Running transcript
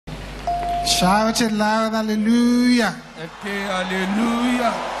Shout it loud, hallelujah. Okay,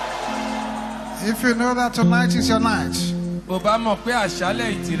 hallelujah. If you know that tonight is your night,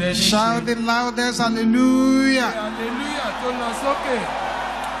 shout the loudest, hallelujah.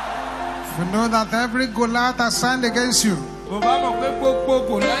 If you know that every Goliath assigned against you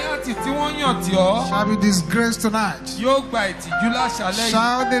shall be disgraced tonight, shout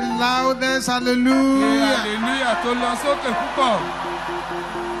the loudest, hallelujah.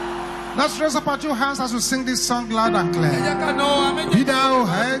 Let's raise up our two hands as we sing this song loud and clear. Be thou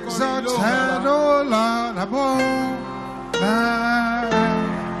exalted, O Lord, above.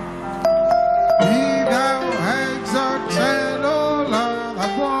 Be thou exalted, O Lord,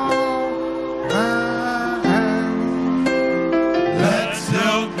 above. Let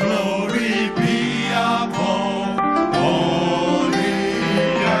your glory be upon all the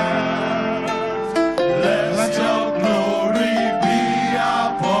earth. Let your glory be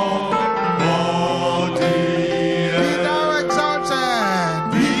upon all the earth. Be thou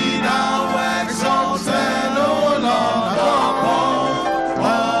exalted. Be thou exalted, O Lord, above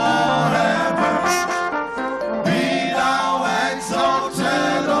all heavens. Be thou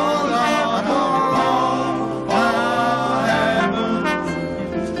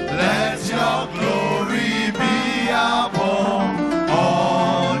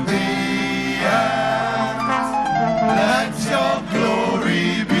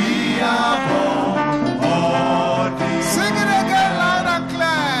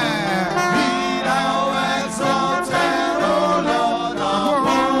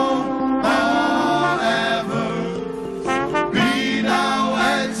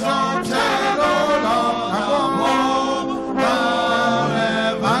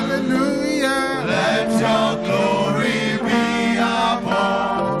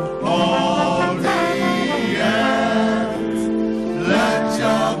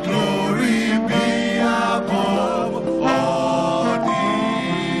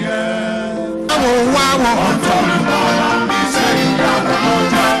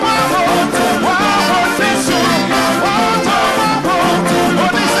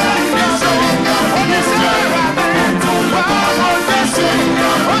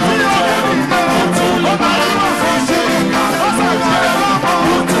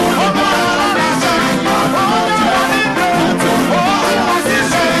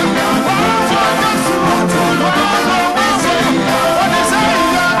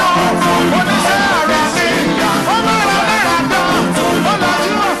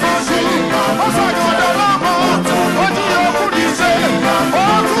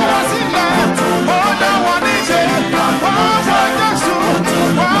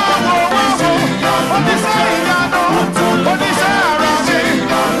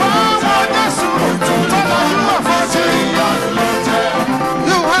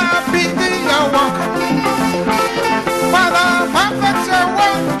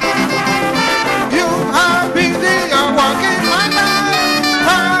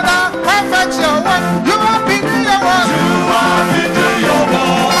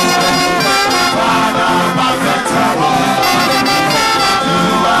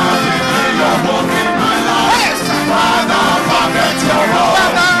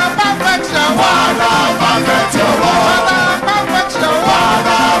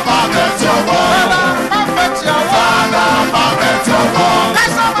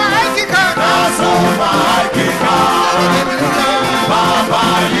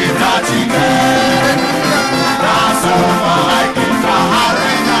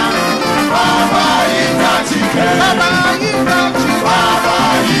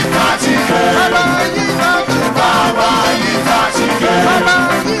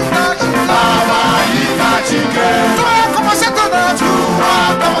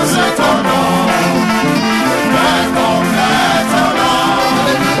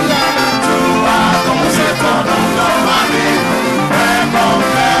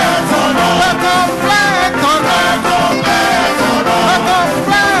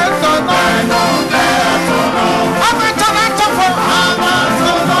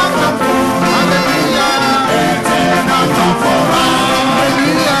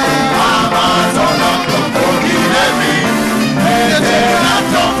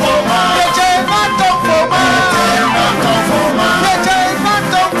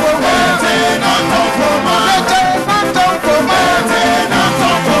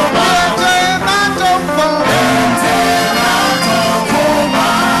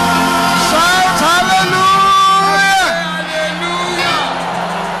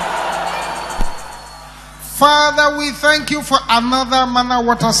Father, we thank you for another Manna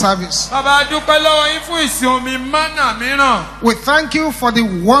water service. Bàbá dúpẹ́ lọ́wọ́ yín fún ìsìn omi Manna mìíràn. We thank you for the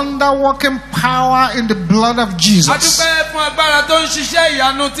wonder-working power in the blood of Jesus. A dúpẹ́ fún agbára tó ń ṣiṣẹ́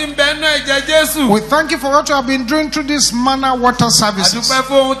ìyanu tí ń bẹ nínú ẹ̀jẹ̀ Jésù. We thank you for what you have been doing through this Manna water A services. dúpẹ́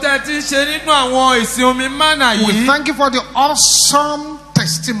fún ohun tẹ́ ti ń ṣe nínú àwọn ìsìn omi Manna We yìí. thank you for the awesome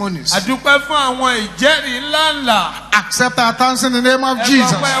testimonies. A dúpẹ́ fún àwọn ìjẹ́rìí ńláńlá. Accept our thanks in the name of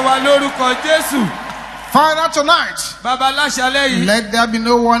Jesus. Ẹ gbọ́pẹ́ wa lórúkọ Jésù. Father, tonight, Bàbá láṣálẹ́ yìí. let there be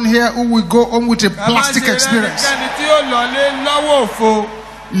no one here who will go home with a plastic experience. Ẹnikẹ́ni tí ó lọlé lọ́wọ́ òfo.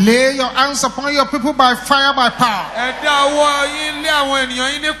 Lay your hands upon your people by fire, by power. Ẹ dá ọwọ́ yín lé àwọn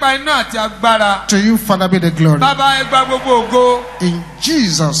ènìyàn yín nípa iná àti agbára. To you, Father, be the glory. Bàbá ẹ gba gbogbo ògo. In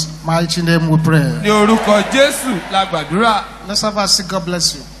Jesus' mighty name we pray. Ní orúkọ Jésù la gbàdúrà. Let's have a seat. God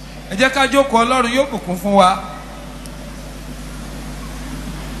bless you. Ẹ jẹ́ ká jókòó, Ọlọ́run yóò bùkún fún wa.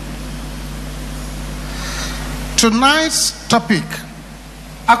 Tonight's topic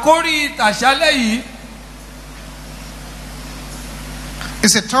Àkórí tàṣálẹ́ yìí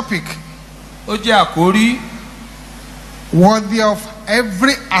is a topic ó jẹ́ àkórí worthy of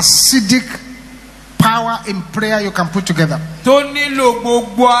every acidic power in prayer you can put together. tó nílò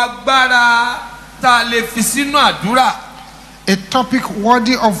gbogbo agbára tá a lè fi sínú àdúrà. A topic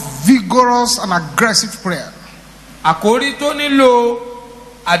worthy of vigorous and aggressive prayer. Àkórí tó nílò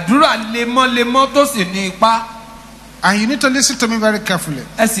àdúrà lemọ́lemọ́ tó sì ní ipá. And you need to listen to me very carefully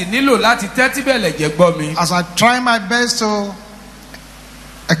Ẹ sì nílò láti tẹ́tí bẹ̀lẹ̀ jẹ́ gbọ́ mi. as I try my best to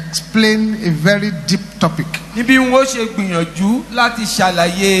explain a very deep topic. Níbi n ó ṣe gbìyànjú láti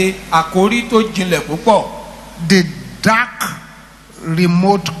ṣàlàyé àkórí tó jinlẹ̀ púpọ̀. The dark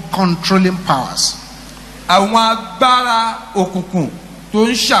remote controlling powers. Àwọn agbára òkùnkùn tó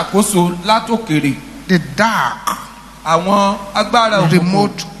ń ṣàkóso látòkèrè. The dark Àwọn agbára òkùnkùn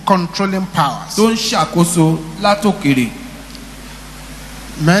remote controlling powers. tó ń ṣàkóso látòkèrè.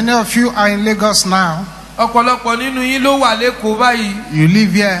 Many of you are in Lagos now. Ọ̀pọ̀lọpọ̀ nínú yín ló wà lÉkòó báyìí. You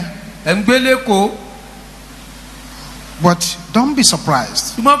live here. Ẹ̀ ń gbé lÉkòó. But don't be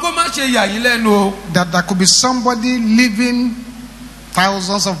surprised Ṣùgbọ́n kó má ṣe yà yín lẹ́nu o. that there could be somebody living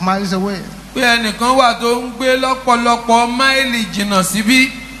thousands of miles away Pé ẹnìkan wà tó ń gbé lọ́pọ̀lọpọ̀ máìlì jìnnà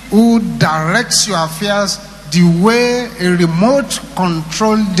síbí. who directs your affairs the way a remote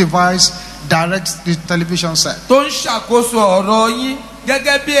control device directs the television set. Tó ń ṣàkóso ọ̀rọ̀ yín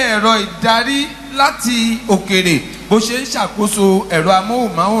gẹ́gẹ́ bí ẹ̀rọ ìdarí láti òkèrè bó ṣe ń ṣàkóso ẹ̀rọ It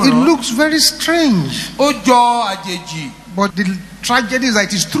amóhùnmáwòrán. looks very strange, Ó jọ àjèjì. but the tragedy is that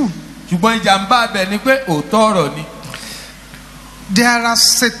it is true. Ṣùgbọ́n ìjàmbá abẹ ni pé òótọ́ ọ̀rọ̀ ni. There are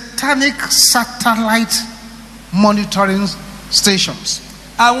satanic satellite monitoring stations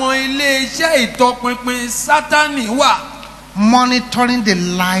Àwọn ilé-iṣẹ́ ìtọpinpin Sátánì wà monitoring the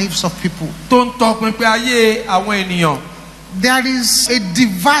lives of people. tó ń tọpinpin ayé àwọn ènìyàn. There is a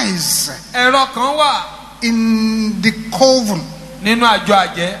device Ẹ̀rọ kan wà in the coven nínú àjọ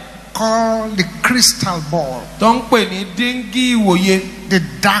àjẹ́ called the crystal ball, tó ń pè ní díngí ìwòye, the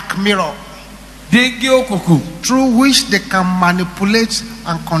dark mirror, díngí òkùnkùn, through which they can manipulate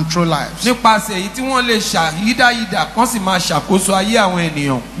and control lives. nípasẹ̀ èyí tí wọ́n lè ṣàyídáyídà kan sì máa ṣàkóso ayé àwọn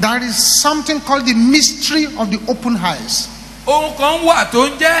ènìyàn. There is something called the mystery of the open eyes. Ohun kan wà tó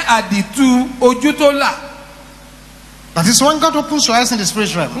ń jẹ́ àdìtú ojú tó là. That is when God opens your eyes in the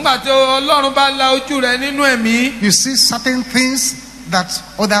spirit realm. Nígbà tí Ọlọ́run bá la ojú rẹ nínú ẹ̀mí, You see certain things that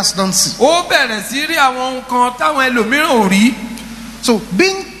others don't see. ó bẹ̀rẹ̀ sí rí àwọn ohun kan táwọn ẹlòmíràn ò rí. So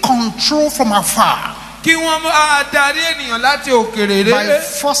being controlled from afar Kí wọ́n máa darí ènìyàn láti òkèrè by rere.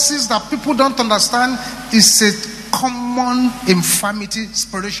 forces that people don't understand is a common infirmity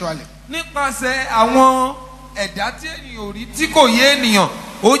spiritually. Nípasẹ̀ àwọn ẹ̀dá tí ènìyàn ò rí tí kò yé ènìyàn,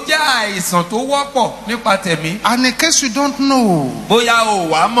 ó jẹ́ àìsàn tó wọ́pọ̀ nípa tẹ̀mí. And in case you don't know, Bóyá o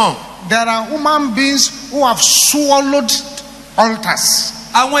wá mọ̀, there are human beings who have swallowed altars.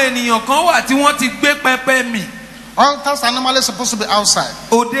 àwọn ènìyàn kan wà tí wọ́n ti gbé pẹpẹ mì. Altars are normally supposed to be outside.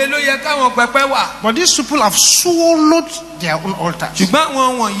 Òde ló yẹ káwọn pẹpẹ wà. But these people have swallowed their own altars. Ṣùgbọ́n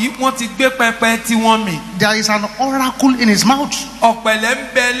àwọn wọ̀nyí wọ́n ti gbé pẹpẹ tí wọ́n mì. There is an oracle in his mouth. Ọ̀pẹ̀lẹ̀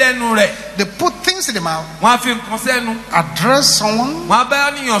ń bẹ lẹ́nu rẹ̀. They put things in the mouth, Wọ́n á fi nǹkan sẹ́nu. address someone, Wọ́n á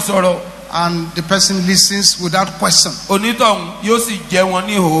bá ènìyàn sọ̀rọ̀. and the person listens without question. Onítọ̀hún yóò sì jẹ wọn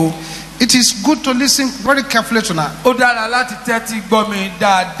níhò. It is good to listen very carefully tonight Ó dára láti tẹ́tí gbọ́ mi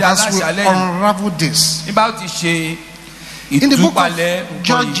dáadáa as we láṣálẹ́ yìí. unravel this. Nígbà ó ti ṣe In the book of ìtúpalẹ̀ nǹkan yìí.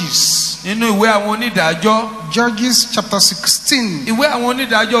 Judges, Nínú ìwé àwọn onídàájọ́, Judges chapter 16, ìwé àwọn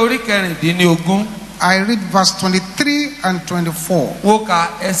onídàájọ́ orí 16. I read verse 23 and 24. Wó ka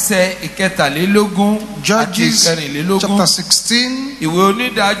ẹsẹ̀ ìkẹtàlélógún àti Judges ìkẹrìnlélógún. chapter 16, Ìwé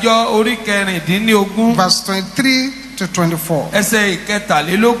onídàájọ́ orí kẹrìndínlógún. verse 23 to 24. Ẹsẹ̀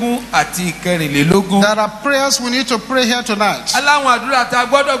ìkẹtàlélógún àti ìkẹrìnlélógún. There are prayers we need to pray here tonight. Aláwọn àdúrà tá a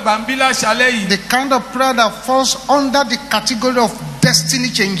gbọ́dọ̀ gbà ń bí láṣálẹ́ yìí. The kind of prayer that falls under the category of destiny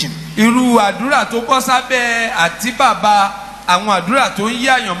changing. Irú àdúrà tó bọ́ sábẹ́ àti bàbá àwọn àdúrà tó ń yí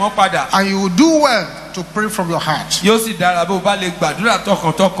àyànmọ́ padà. And you will do well to pray from your heart. Yóò sì dára bó bá lè gbàdúrà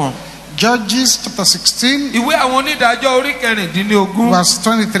tọkàntọkàn. Judges chapter 16, Ìwé àwọn onídàájọ́ orí kẹrìndínlógún. verse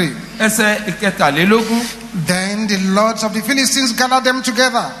 23. Ẹsẹ̀ ìkẹtàlélógún. Then the lords of the Philistines gathered them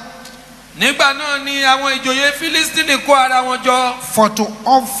together Nígbà náà ni àwọn ìjòyè Fílístínì kó ara wọn jọ. for to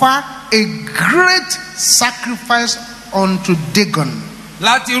offer a great sacrifice unto Dagon,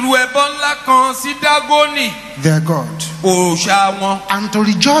 Láti ru ẹbọ ńlá kan sí Dágónì their God, òòṣà wọn. and to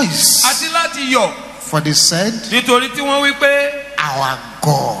rejoice. Àti láti yọ̀ For they said, nítorí tí wọ́n wí pé our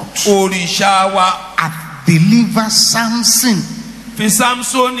God òrìṣà wa hath delivered Samson, fi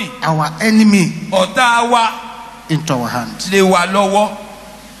Sámsónì our enemy, ọ̀tá wa into our hands. lé wa lọ́wọ́.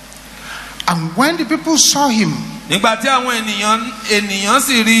 And when the people saw him, Nígbà tí àwọn ènìyàn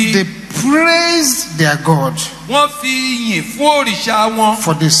sì rí they praised their God. wọ́n fi yìn fún òrìṣà wọn.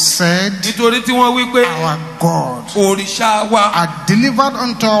 For they said, Nítorí tí wọ́n wí pé our God òrìṣà wa had delivered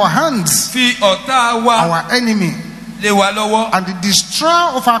unto our hands fi ọ̀tá wa our enemy lé wa lọ́wọ́. and the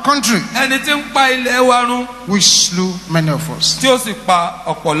destroyer of our country, Ẹni tí ń pa ilẹ̀ wa run which slew many of us. tí ó sì pa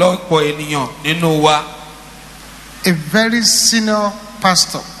ọ̀pọ̀lọpọ̀ ènìyàn nínú wa. A very senior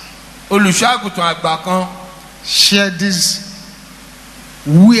pastor Olùṣọ́-àgùntàn àgbà kan shared this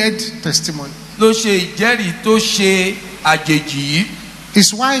weird testimony. ló ṣe ìjẹ́rìí tó ṣe àjèjì yìí.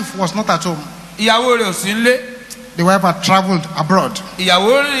 His wife was not at home. Ìyàwó rẹ̀ ò sí nílé. The wife had traveled abroad.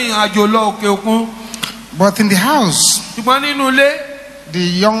 Ìyàwó rìn àjò lọ òkè òkun. But in the house, Ṣùgbọ́n nínú ilé the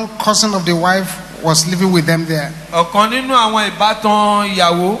young cousin of the wife was living with them there. ọ̀kan nínú àwọn ìbátan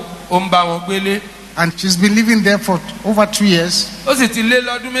ìyàwó ó ń bá wọn gbélé. And she's been living there for over 2 years. Ó sì ti lé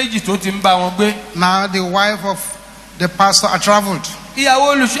lọ́dún méjì tó ti ń bá wọn gbé. Now the wife of the pastor had traveled.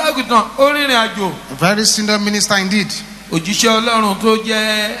 Ìyàwó olùṣọ́-àgùntàn ó rìnrìn àjò. A very senior minister indeed. Òjíṣẹ́ Ọlọ́run tó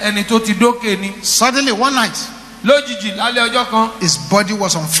jẹ́ ẹni tó ti dókè ni. Suddenly one night, Lójijì lálẹ́ ọjọ́ kan his body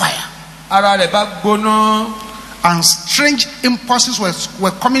was on fire. ara rẹ̀ bá gbóná. And strange impulses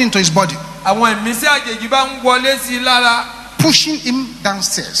were coming into his body, Àwọn ìmísí àjèjì bá ń wọlé sí i lára. pushing him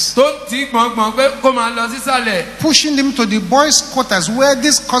downstairs, Tó ń tì í gbọ̀ngbọ̀n pé kó máa lọ sísàlẹ̀. pushing him to the boys' quarters where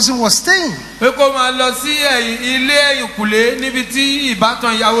this cousin was staying. Pé kó máa lọ sí ilé ẹ̀yìnkùlé níbi tí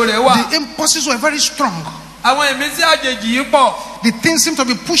ìbátan ìyàwó rẹ̀ wà. The impulses were very strong. Àwọn ìmísí àjèjì yìí pọ̀. The thing seemed to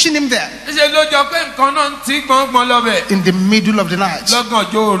be pushing him there. Ṣé ló jọ pé nǹkan náà ń tì í gbọ̀ngbọ̀n lọ́bẹ̀. In the middle of the night,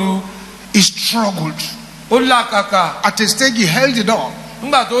 Lọ́gànjọ́ òru he struggled. ó làkàkà. At a stage, he held the door.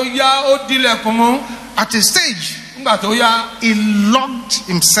 Nígbà tó yá ó dilẹ̀kùn mú. At a stage, Nígbà tó yá he locked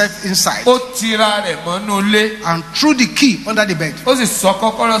himself inside ó tira rẹ̀ mọ́nú ilé. and threw the key under the bed. Ó sì sọ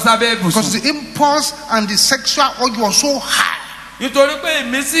kọ́kọ́rọ́ sábẹ́ Because ibùsùn. the impulse and the sexual urge was so high. Nítorí pé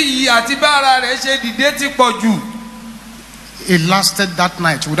ìmísí yìí àti bá ara rẹ̀ ṣe dìde ti pọ̀ jù. He lasted that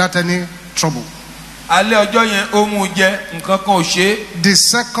night without any trouble. Alẹ́ ọjọ́ yẹn ó mú jẹ nǹkan kan ò ṣe é. The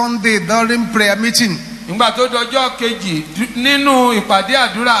second day during prayer meeting, Nígbà tó dọjọ́ kejì nínú ìpàdé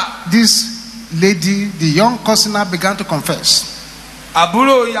àdúrà. this lady, the young cousin, began to confess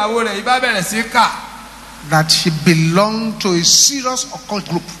Àbúrò ìyàwó rẹ̀ yìí bá bẹ̀rẹ̀ sí kà. that she belonged to a serious occult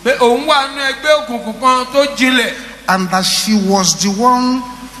group Pé òun wà nínú ẹgbẹ́ òkùnkùn kan tó jinlẹ̀. and that she was the one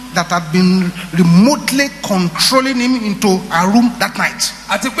that had been remotely controlling him into a room that night.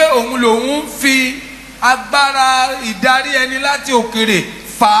 Àti pé òun lòun fi agbára ìdarí ẹni láti òkèrè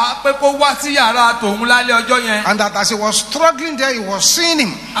fà á pé kó wá sí yàrá tòun lálẹ́ ọjọ́ yẹn. And that as he was struggling there, he was seeing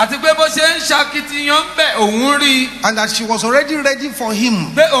him. Àti pé bó ṣe ń ṣakitiyan bẹ́ẹ̀ òun rí i. And that she was already ready for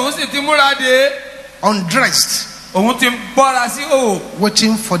him, Pé òun sì ti múra de. undressed, Òun ti bọ́ra sí òò.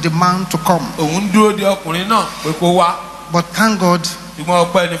 waiting for the man to come. Òun dúró de ọkùnrin náà pé kó wá. But thank God,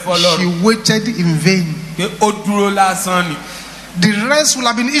 Ṣùgbọ́n ọpẹ́ ni she fọlọ́run waited in vain. pé ó dúró lásán ni. The rest will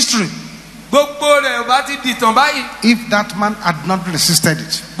have been history Gbogbo rẹ̀ ò bá ti dìtàn báyìí. if that man had not resisted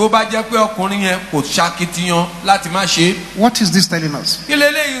it. Bó bá jẹ́ pé ọkùnrin yẹn kò ṣakitiyan láti má ṣe é. What is this telling us? Kí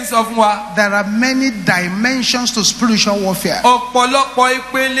leléyìí ń sọ fún wa? There are many dimensions to spiritual warfare. Ọ̀pọ̀lọpọ̀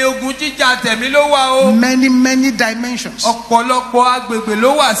ìpele ogun jíjà tẹ̀mí ló wà o. Many dimensions. Ọ̀pọ̀lọpọ̀ agbègbè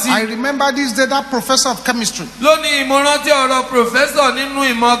ló wà sí. I remember this day that professor of chemistry, Lónìí mo rántí ọ̀rọ̀ pòfẹ́sọ̀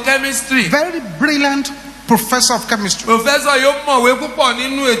nínú ìmọ̀ chemistry. very brilliant professor of chemistry, Pòfẹ́sọ̀ yóò mọ̀wé púpọ̀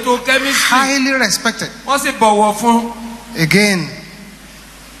nínú ètò chemistry. highly respected. Wọ́n sì bọ̀wọ̀ fún. Again,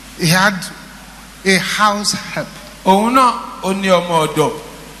 he had a house help. òun náà ó ní ọmọ ọ̀dọ̀.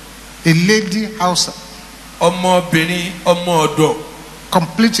 A lady house help. ọmọbìnrin ọmọ ọ̀dọ̀.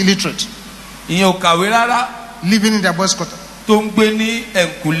 Complete illiterate. ìyẹn ò kàwé rárá. Living in their boys' quarter. tó ń gbé ní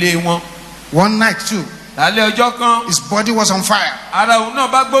ẹ̀kúlé wọn. One night too. lálẹ́ ọjọ́ kan. His body was on fire. ara òun náà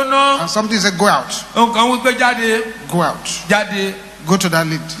bá gbóná. And something said, go out. òun kan wípé jáde. Go out. jáde. Go to that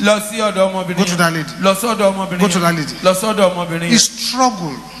lady. lọ sí ọ̀dọ̀ ọmọbìnrin. Go to that lady. lọ sọ́dọ̀ ọmọbìnrin. Go to that lady. lọ sọ́dọ̀ ọmọbìnrin. He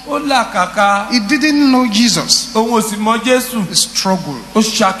struggled. ó làkàkà. He didn't know Jesus. òun ò sì mọ Jésù. He struggled. ó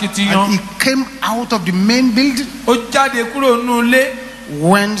ṣakitiyan. And he came out of the main building. ó jáde kúrò nínú ilé.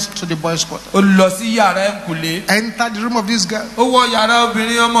 Went to the boys' quarter. ó lọ sí yàrá ẹ̀kúlé. Entered the room of this girl. ó wọ yàrá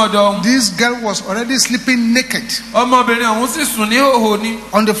obìnrin ọmọ ọ̀dọ̀ ọ̀hún. This girl was already sleeping naked ọmọbìnrin ọ̀hún sì sùn ní hòhò ni.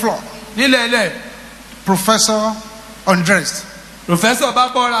 on the floor. nílẹ̀ ilẹ̀. Professor undressed pòfẹ́sọ̀ bá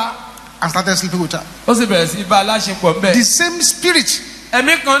bọ́ra. and started sleeping with her. ó sì bẹ̀rẹ̀ sí bá a láṣepọ̀ ńbẹ̀. The same spirit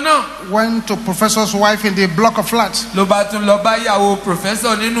ẹ̀mí kan náà went to Professor's wife in the block of flats. ló bá tún lọ bá ìyàwó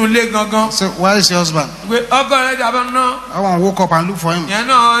pòfẹ́sọ̀ nínú ilé gangan. So, where is your husband? pé ọkọ rẹ̀ dàbọ̀ náà. I want to woke up and look for him. yẹn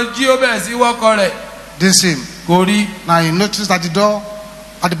náà jí ó bẹ̀rẹ̀ sí wọ́kọ rẹ̀. Didn't see him. kò rí. Now he noticed that the door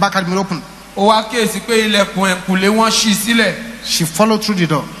at the back had been open. ó wá kíyèsí pé ilẹ̀kùn ẹ̀kúlé wọn ṣí sílẹ̀. She followed through the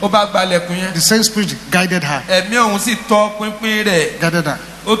door. ó bá gba ilẹ̀kùn yẹn. The same spirit guided her. ẹ̀mí ọ̀hún sì tọ pínpín rẹ̀. Guided her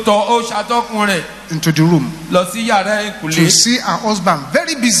ó ṣàtọ́kùn rẹ̀ into the room lọ sí yàrá ẹ̀kúlé. to see her husband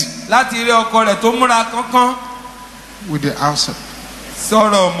very busy láti rí ọkọ rẹ̀ tó múra kánkán. with the house help.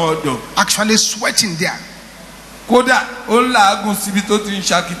 sọ̀rọ̀ ọmọ ọ̀dọ̀. Actually sweating there. kódà ó ń làágùn síbi tó ti ń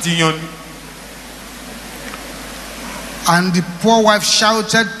ṣakitiyan ni. And the poor wife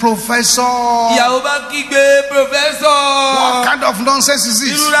shouted, Professor, ìyàwó bá kígbe pòfẹ́sọ̀. what kind of nonsense is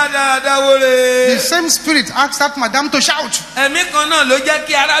irú this? rádaràda wo The rè. same spirit asked that madam to shout. ẹ̀mí kan náà ló jẹ́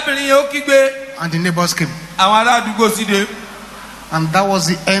kí arábìnrin yẹn ó kígbe. And the neighbors came. àwọn ará àdúgbò sì dé. And that was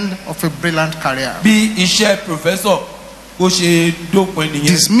the end of a brilliant career. bí iṣẹ́ pòfẹ́sọ̀ ó ṣe dópin nìyẹn.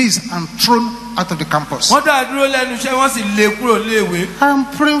 Dismissed and thrown out of the campus. wọ́n dá dúró lẹ́nu iṣẹ́ wọ́n sì lé kúrò léèwé. I am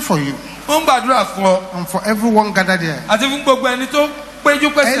praying for you ó ń gbàdúrà fún ọ. and for everyone gathered here. àti fún gbogbo ẹni tó péjú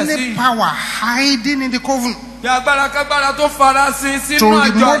pèsè sí. Any power hiding in the coven bí agbára kágbára tó farasin to sínú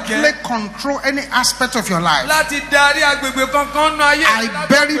àjọ remotely àjẹ́. control any aspect of your life, láti darí agbègbè kankan nù ayé. I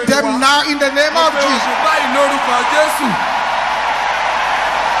bury them now in the name of Jesus. báyìí lórúkọ Jésù.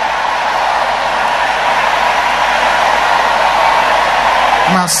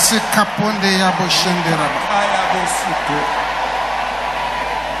 Masika ponde yabo shenderaba.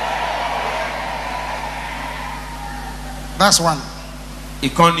 That's one.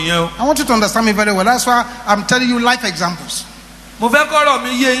 ìkànnì yẹn o. I want you to understand me very well. That's why I'm telling you life examples. mo fẹ́ kọ́rọ̀ mi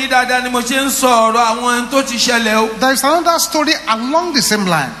yé yín dáadáa ni mo ṣe ń sọ ọ̀rọ̀ àwọn ẹni tó ti ṣẹlẹ̀ o. There is another story along the same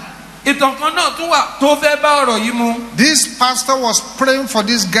line. ìtàn kan náà tún wà tó fẹ́ bá ọ̀rọ̀ yìí mu. This pastor was praying for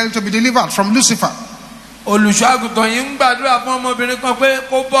this girl to be delivered from Lucifer. olùṣọ́ àgùntàn yìí ń gbàdúrà fún ọmọbìnrin kan pé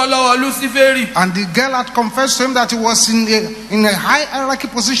kó bọ́ lọ́wọ́ Lúsíférì. And the girl had confessed to him that he was in a high hierarchy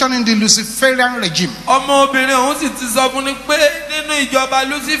position in the Luciferian regime. ọmọbìnrin òun sì ti sọ fún ni pé nínú ìjọba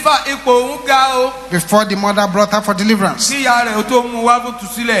Lúsífà ipò òun ga o. Before the mother brought her for deliverance. kí ìyá rẹ̀ tó mú wá fún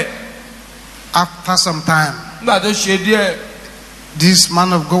tùsílẹ̀. After some time, nígbà tó ṣe díẹ̀. this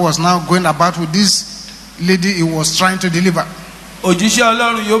man of God was now going about with this lady he was trying to deliver. òjíṣẹ́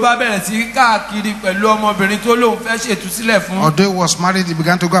Ọlọ́run yóò bá bẹ̀rẹ̀ sí káàkiri pẹ̀lú ọmọbìnrin tó lóun fẹ́ ṣètúsílẹ̀ fún. Although he was married, he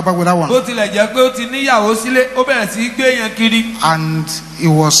began to go about with that one. bó tilẹ̀ jẹ́ pé ó ti níyàwó sílé ó bẹ̀rẹ̀ sí gbé yẹn kiri. And he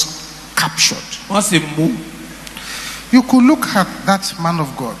was captured. wọ́n sì mú. You could look at that man of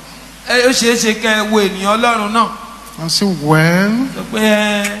God ó ṣeé ṣe kẹ́ ẹ wo ènìyàn Ọlọ́run náà. and say, well, sọ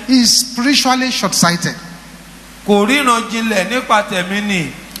pé he's spiritually short-sighted. kò ríran jinlẹ̀ nípa tẹ̀mí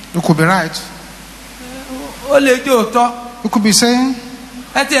ni. You could be right. ó lè jẹ́ òótọ́. You could be saying,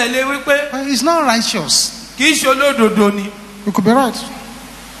 ẹ tiẹ̀ lè wí pé well, he's not righteous. kì í ṣe olódodo ni. You could be right.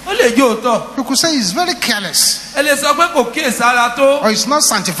 ó lè jẹ́ òótọ́. You could say he's very careless. ẹ lè sọ pé kò kíyèsára tó Or he's not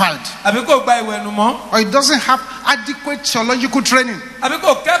sanctified. àbí kò gba ìwẹ̀nùmọ́ Or he doesn't have adequate theological training. àbí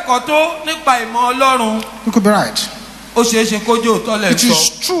kò kẹ́kọ̀ọ́ tó nípa ìmọ̀ Ọlọ́run. You could be right. ó ṣeé ṣe kó jẹ́ òótọ́ lẹ̀ It sọ.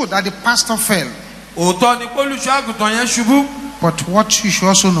 is true that the pastor fell. òótọ́ ni pólùṣọ́ àgùntàn yẹn ṣubú. But what you should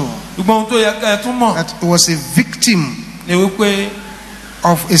also know, ṣùgbọ́n ohun tó yẹ ká ẹ tún mọ̀ that he was a victim ni wípé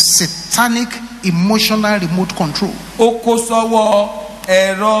of a satanic emotional remote control. ó kó sọ́wọ́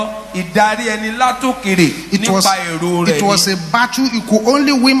ẹ̀rọ ìdarí ẹni látòkèrè It was, nípa èrò rẹ̀ it was a battle you could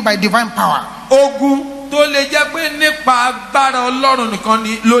only win by divine power. ogun tó lè jẹ́ pé nípa agbára Ọlọ́run nìkan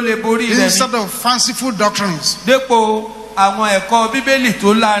ni ló lè borí rẹ̀ ni. Instead of fanciful doctrines. dépò àwọn ẹ̀kọ́ bíbélì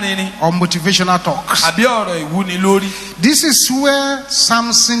tó lárinrin. or motivational talks. Àbí ọ̀rọ̀ ìwúni lórí. This is where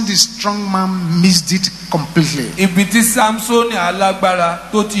Samson the strong man missed it completely. Ibi tí Samsoni alágbára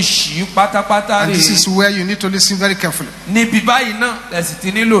tó ti ṣì pátápátá And rèé. this is where you need to listen very carefully. Níbi báyìí náà lẹ̀sìn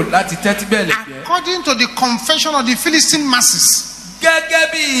ti nílò láti tẹ́tí bẹ̀lẹ̀ jẹ́. According to the confession of the Philistine masses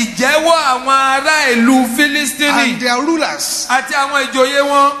Gẹ́gẹ́ bí ìjẹ́wọ́ àwọn ará ìlú and Fílístínì their rulers, àti àwọn ìjòyè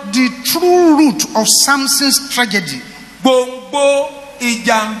wọn, the true root of Samson's tragedy gbòǹgbò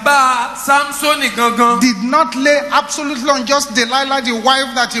ìjàmbá Samsoni gangan did not lay absolutely on just Delilah, the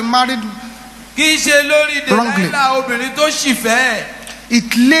wife that he married. kì í ṣe lórí Wrongly. Dèláílà obìnrin tó ṣì fẹ́.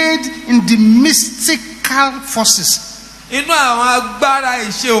 It laid in the mystical forces, Inú àwọn agbára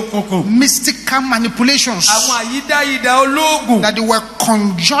ìṣe òkùnkùn, mystical manipulations àwọn àyídáyidà olóògùn that they were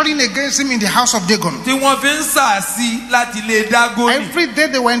conjuring against him in the house of Dagon. tí wọ́n fi ń sàásí láti lè Dágónì. Every day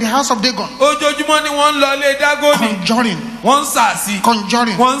they were in the house of Dagon, Ojoojúmọ́ ni wọ́n ń lọ lé Dágónì. conjuring, Wọ́n ń sàásí.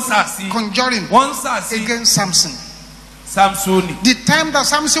 conjuring, Wọ́n ń sàásí. conjuring Wọ́n ń sàásí. against Samson. Samsoni. The time that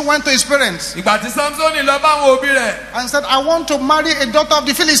Samson went to his parents Ìgbà tí Samsoni lọ bá àwọn òbí rẹ̀. and said, I want to marry a daughter of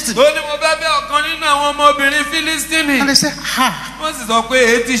the Philistines. Ó ní mo fẹ́ bẹ́ ọ̀kan nínú àwọn ọmọbìnrin Fílístínì. And they said, ha, Wọ́n sì sọ pé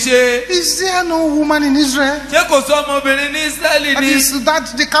èé ti ṣe. is there no woman in Israel? Ṣé kò sọ ọmọbìnrin ní Ísírẹ́lì And ni? is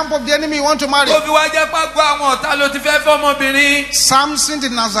that the camp of the enemy you want to marry? Ó fi wá jẹ́ pàgọ́ àwọn ọ̀tá ló ti fẹ́ fẹ́ ọmọbìnrin. Samson the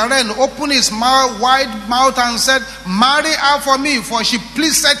Nazarene opened his mouth, wide mouth and said, marry her for me, for she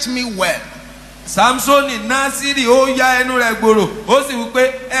pleased me well. Samsoni Násírì ó ya ẹnu rẹ̀ gbòòrò. Ó sì wí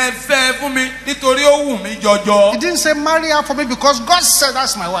pé ẹ fẹ́ fún mi nítorí ó wù mí jọjọ. He didn't say marry her for me because God said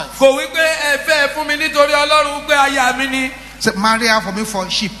that's my wife. Kò wí pé ẹ fẹ́ fún mi nítorí Ọlọ́run pé aya mi ni. He said marry her for me, for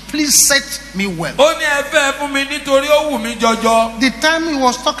she pleased me well. Ó ní ẹ fẹ́ fún mi nítorí ó wù mí jọjọ. The time he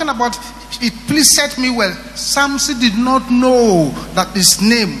was talking about it pleased me well, Samson did not know that his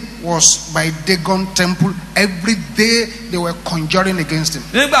name was by Dagon temple. Every day they were conjuring against him.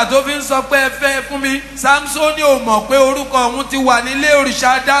 Nígbà tó fi ń sọ pé ẹ fẹ́ fún mi, Samsoni ò mọ̀ pé orúkọ òun ti wà nílé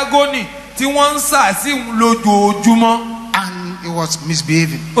òrìṣà Dágónì tí wọ́n ń sà sí òun lójoojúmọ́. And he was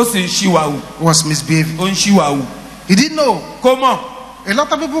misbehaving. Ó sì ń ṣìwàwù. He was misbehaving. Ó ń ṣìwàwù. He didn't know. Kò mọ̀. A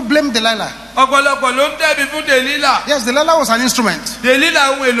lot of people blame Delilah. Ọ̀pọ̀lọpọ̀ ló ń dẹ̀bi fún Dèlílà. Yes, Delilah was an instrument,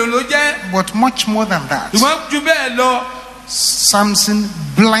 Dèlílà ohun èlò ló jẹ́. but much more than that. Ṣùgbọ́n ju bẹ́ẹ̀ lọ, Samson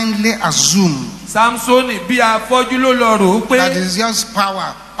blindly assumed Samsoni bí afọ́jú ló lọ rò ó pé that is just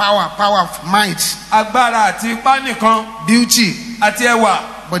power, might, agbára àti ipá nìkan beauty, àti ẹwà.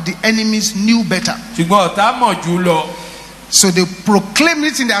 but the enemies knew better. Ṣùgbọ́n ọ̀tá mọ̀ jù lọ. So they proclaimed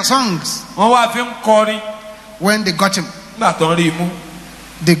it in their songs Wọ́n wá fi ń kọrin when they got him. nígbà tó ń rí i mú.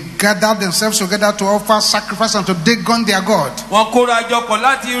 They gathered themselves together to offer sacrifice unto Dagon their God. Wọ́n kóra jọpọ̀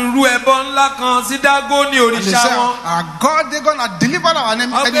láti rú ẹbọ ńlá kan sí Dágónì And they òrìṣà said, wọn. our God Dagon had delivered our Wọ́n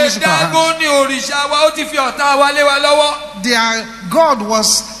pe enemies into our hands. Dágónì òrìṣà wa ó ti fi ọ̀tá wa lé wa lọ́wọ́. Their God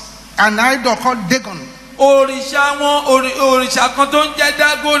was an idol called Dagon, Òrìṣà wọn òrìṣà kan tó ń jẹ́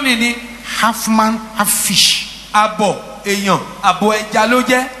Dágónì ni. half man, half fish, Abọ̀ èèyàn àbọ̀ ẹja ló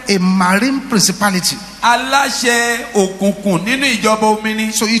jẹ́. a marine principality. Aláṣẹ òkùnkùn nínú ìjọba omi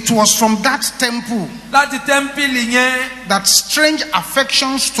ni. So it was from that temple Láti tẹ́ḿpìlì yẹn that strange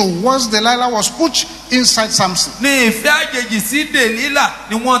affections towards Delilah was put inside Samson. ní ìfẹ́ àjèjì sí Dèlílà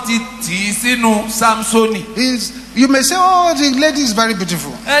ni wọ́n ti tì í sínú Samsoni. You may say, oh, the lady is very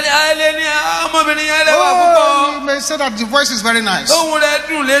beautiful. Ẹni ayẹlẹ ni ọmọbìnrin yẹn lẹ́wà Oh, púpọ̀. you may say that the voice is very nice. Ohùn rẹ̀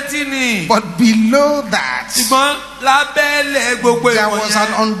dùn létí ni. But below that, Ṣùgbọ́n lábẹ́lẹ̀ gbogbo there ìwọ̀n was an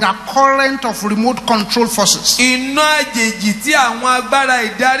yẹn. undercurrent of remote control forces Iná àjèjì tí àwọn agbára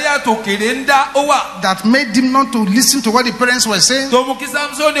ìdarí àtòkèrè ń dá ó wà. that made him not to listen to what the parents were saying, Tó mú kí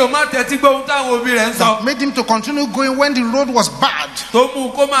Samsoni ò má tẹ́tí gbọ́ ohun táwọn òbí rẹ̀ ń sọ. that made him to continue going when the road was bad. Tó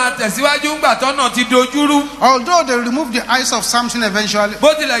mú kó máa tẹ̀síwájú ńgbà tọ́nà ti dojúrú. Although they removed the eyes of Samson eventually,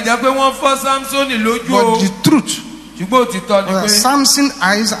 Bó tilẹ̀ jẹ́ pé wọ́n fọ́ Samsoni lójú o. but the truth Ṣùgbọ́n òtítọ́ ni was that pé Samson's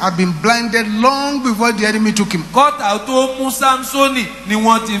eyes had been blinded long before the enemy took him. kọ́tà tó mú Samsoni ni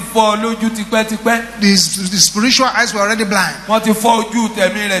wọ́n ti fọ́ lójú tipẹ́tipẹ́. The spiritual eyes were already blind. Wọ́n ti fọ́ ojú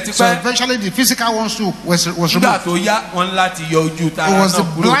tẹ̀mí rẹ̀ So tipẹ́. eventually the physical ones too was Nígbà removed. tó yá wọn láti yọ ojú It tara was the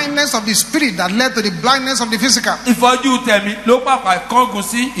náà kúrò. blindness of the spirit that led to the blindness of the physical. Ìfọ́jú tẹ̀mí ló pàpà kángun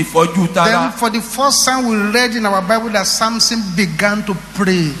sí ìfọ́jú Then tara. for the first time we read in our Bible that Samson began to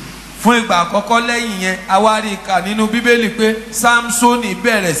pray. Fún ìgbà àkọ́kọ́ lẹ́yìn yẹn a wá rí i kà nínú Bíbélì pé Samsoni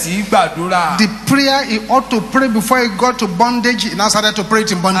bẹ̀rẹ̀ sí í gbàdúrà. The prayer he ought to pray before he got to bondage, he now started to pray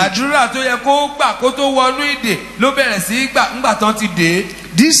it in bondage. Àdúrà tó yẹ kó gbà kó tó wọnú ìdè ló bẹ̀rẹ̀ sí í gbà ńgbà tán ti dè é.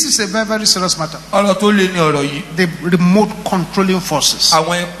 This is a very, very serious matter. Ọ̀rọ̀ tó le ní ọ̀rọ̀ yìí. The remote controlling forces.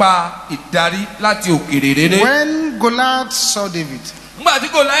 Àwọn ipa ìdarí láti òkèrè rere. When Goliath saw David, nígbà tí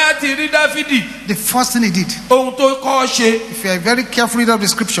Gòláyátì rí Dáfídì, the first thing he did, ohun tó kọ́ ṣe, if you are a very careful reader of the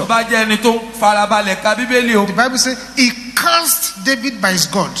scripture, bá jẹ́ ẹni tó farabalẹ̀ ka Bíbélì o. the Bible says he cursed David by his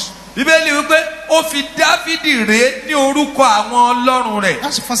God. Bíbélì wípé ó fi Dáfídì ré ní orúkọ àwọn ọlọ́run rẹ̀.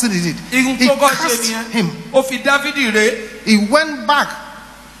 That's the first thing he did. Ihun He tó kọ́ ṣe cursed nìyẹn. him. Ó fi Dáfídì ré. He went back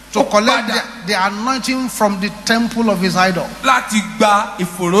to Ó collect padà. the anointing from the temple of his idol. Láti gba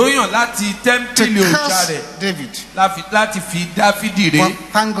ìfòròyàn láti To tẹ́ḿpìlì òòṣà curse rẹ̀. David. Láti fi Dáfídì ré. But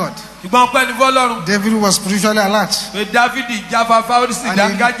thank God, Ṣùgbọ́n ọpẹ́ ni fọ́lọ́run. David was spiritually alert. Pé Dáfídì jáfáfá ó sì And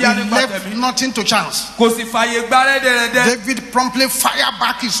dáńgájíá he nípa left tẹ̀mí. nothing to chance. Kò sì fàyè gbá rẹ́dẹ̀rẹ́dẹ́. David promptly fired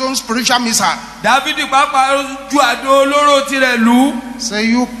back his own spiritual missile. Dáfídì pàápàá ju àdó olóró tirẹ̀ lù ú. Say,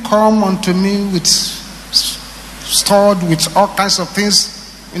 you come unto me with stored with all kinds of things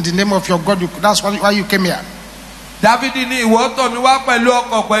in the name of your God. That's why you came here. Dáfídì ní ìwọ tọ̀ mí wá pẹ̀lú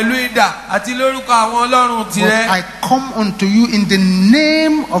ọkọ̀ pẹ̀lú idà àti lórúkọ àwọn ọlọ́run But tirẹ̀. I come unto you in the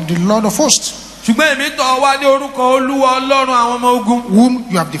name of the Lord of hosts, Ṣùgbọ́n èmi tọ̀ wá ní orúkọ Olúwa ọlọ́run àwọn ọmọ ogun. whom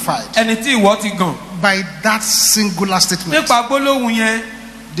you have defied. Ẹni tí ìwọ ti gàn. By that singular statement, Nípa gbólóhùn yẹn,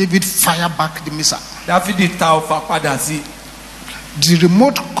 David fired back the missile. Dáfídì ta ọfà padà sí i. The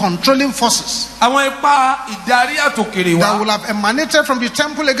remote controlling forces Àwọn ipá ìdarí àtòkèrè that wá will have emanated from the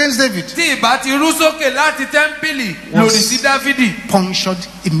temple against David tí ìbá ti rú sókè láti tẹ́ḿpìlì lòdì sí Dáfídì. punctured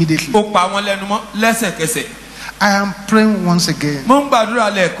immediately. Ó pa wọ́n lẹ́nu mọ́ lẹ́sẹ̀kẹsẹ̀. I am praying once again Mo ń gbàdúrà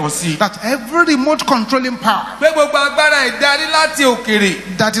lẹ́ẹ̀kan sí i. that every remote controlling power Pé gbogbo agbára ìdarí láti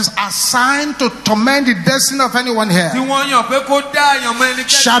òkèrè that is assigned to torment the destiny of anyone tí here wọ́n yàn pé kó dá àyànmọ́ ẹnikẹ́ni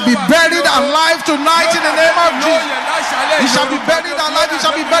shall be buried alive tonight in the name of Jesus. Jesus. It shall be buried alive. It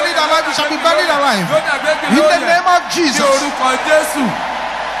shall be buried alive. It shall be buried alive. In the name of Ní Jesus. orúkọ Jésù.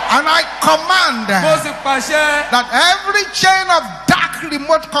 And I command Mo sì pàṣẹ that every chain of dark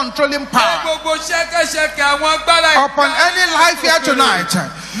remote controlling pé power gbogbo ṣẹ́kẹ́ṣẹkẹ̀ àwọn agbára upon any life here tonight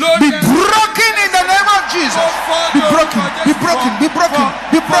Lord, be broken in the name of Jesus. Be broken, be broken, be broken,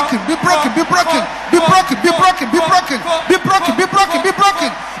 be broken, be broken, be broken, be broken, be broken, be broken, be broken, be broken, be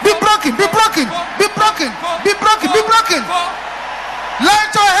broken, be broken, be broken, be broken, be broken, be broken.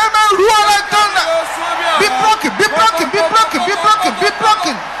 Let your heaven roar like thunder. Be broken, be broken, be broken, be broken, be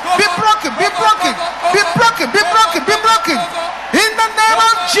broken, be broken, be broken, be broken, be broken, be broken. In the name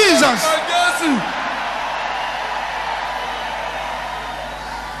of Jesus.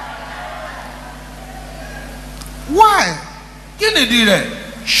 Why Kí nìdí rẹ̀?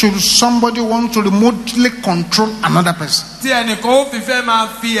 should somebody want to remotely control another person? Tí ẹnìkan ó fi fẹ́ máa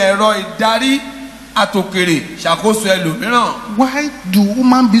fi ẹ̀rọ ìdarí àtòkèrè ṣàkóso ẹlòmíràn. Why do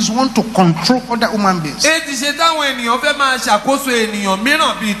human beings want to control other human beings? Èyí ti ṣe táwọn ènìyàn fẹ́ máa ṣàkóso ènìyàn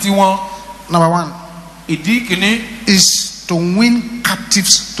mìíràn bíi tiwọn. Number one Ìdí kìíní is to win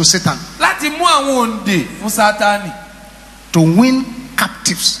captives to Satan. láti mú àwọn òǹdè fún Sátánì. To win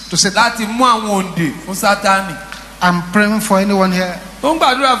captives to Satan. Láti mú àwọn òǹdè fún Sátánì. I'm praying for anyone here Ó ń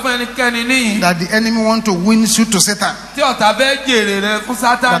gbàdúrà fún ẹnikẹ́ni níyìn that the enemy want to win you to Satan. tí ọ̀tá fẹ́ jèrè rẹ fún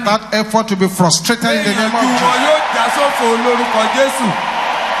That Sátánì. that effort to be frustrated in the name of Ìyànjú wọn Jesus. yóò já sófo lórúkọ Jésù.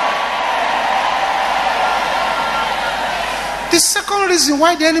 The second reason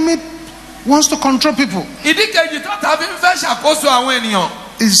why the enemy wants to control people Ìdí kejì tọ́ta fi ń fẹ́ ṣàkóso àwọn ènìyàn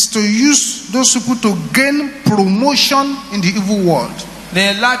is to use those people to gain promotion in the evil world.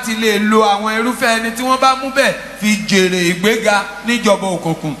 ní láti lè lo àwọn irúfẹ́ ẹni tí wọ́n bá mú bẹ́ẹ̀ fi jèrè ìgbéga níjọba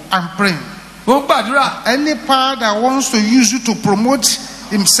òkùnkùn. I'm praying. Ó ń gbàdúrà Any power that wants to use you to promote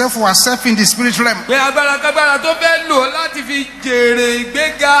himself or herself in the spirit realm, pé agbára tó fẹ́ lò láti fi jèrè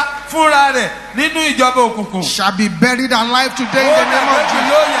ìgbéga fúnra rẹ̀ nínú ìjọba òkùnkùn. shall be buried alive today in Ó the name of dàgbé Jesus.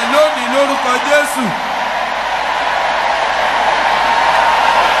 lóye lónìí lórúkọ Jésù.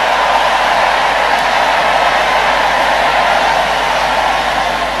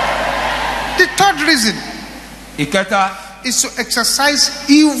 The third reason Ìkẹta, is to exercise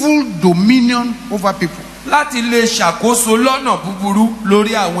evil dominion over people. láti lè ṣàkóso lọ́nà búburú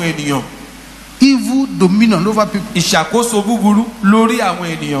lórí àwọn ènìyàn. Evil dominion over people. Ìṣàkóso búburú lórí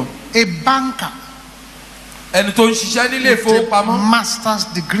àwọn ènìyàn. A banker Ẹni tó ń ṣiṣẹ́ nílé with a ìfowópamọ́ master's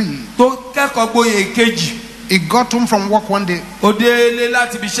degree, tó kẹ́kọ̀ọ́ gboyè kejì. he got home from work one day, Ó délé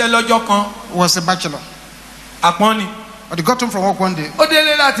láti ibi iṣẹ́ lọ́jọ́ kan. was a bachelor, Àpọ́n ni. but he got home from work one day Ó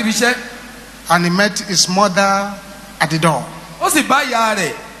délé láti ibi iṣẹ́. and he met his mother at the door Ó sì bá ìyá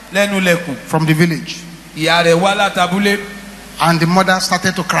rẹ̀ lẹ́nu lẹ̀kùn. from the village, Ìyá rẹ̀ wá látàbúlé. and the mother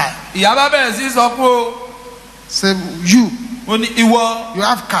started to cry. Ìyá bá bẹ̀rẹ̀ sí sọ pé o. Say, you Ó ní ìwọ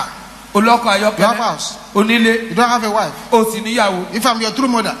have car, olọ́kọ̀ you have ayọ́kẹ́lẹ́. house, Onílé. you don't have a wife. Ó sì níyàwó. If I'm your true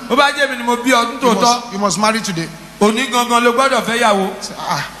mother, Ó bá jẹ́ mi ni mo bí ọdún tòótọ́. you must marry today. Òní gangan ló gbọ́dọ̀ fẹ́ yàwó. Say,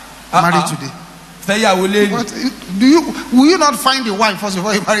 marry today. fẹ́yàwó lé ní. What, will you not find a wife first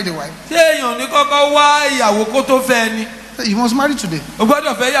before you marry the wife? ṣé èèyàn ní kọ́kọ́ wá ìyàwó kó tó fẹ́ ni. You must marry today. o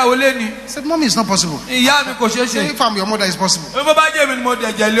gbọ́dọ̀ fẹ́yàwó lé ní. I said, Mommy, it's not possible. ìyá mi kò ṣeé Say, ṣe. if I'm your mother, it's possible. bó bá jẹ́ mi ni mo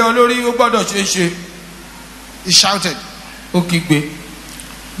dẹ̀jẹ̀ lé ọ lórí ó gbọ́dọ̀ ṣeé ṣe. He shouted, ó kígbe.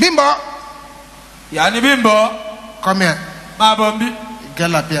 Bimbo, ìyá ni Bímbọ́ come here. máa bọ̀ ń bí. A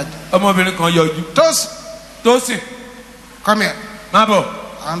girl appeared. ọmọbìnrin kan yọjú. Tósìn Come here. máa bọ̀.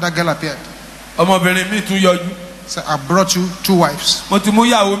 Another girl appeared. ọmọbìnrin mi tún yọjú. Said, I brought you 2 wives mo ti mú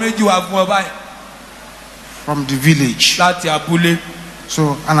ìyàwó méjì wá fún ọ báyìí from the village. láti abúlé.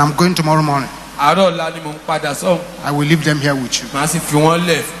 So, and I'm going tomorrow morning. àárọ̀ ọ̀la ni mò ń padà sọ́hùn. I will leave them here with you. màá sì fi wọ́n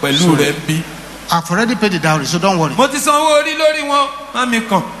lẹ̀ pẹ̀lú rẹ̀ ń bí. I've already paid the dowry, so don't worry. mo ti san owó orí lórí wọn má mi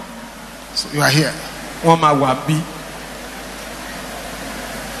kàn. So you are here. wọ́n máa wà bí.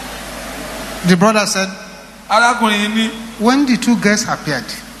 The brother said, arákùnrin yìí ní when the 2 girls appeared,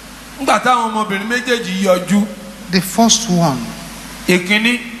 nígbà táwọn ọmọbìnrin méjèèjì yọjú. the first one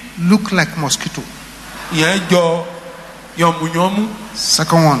èkínní looked like mosquito. ìyẹn jọ yànmùyànmú.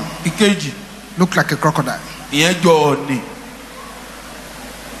 Second one ìkejì looked like a crocodile. ìyẹn jọ ọ̀nì.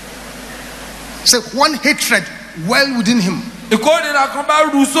 So one hatred well within him. ìkórìíra kan bá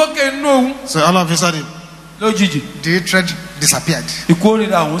ru sókè nínú òun. So all of a sudden, lójijì the hatred disappeared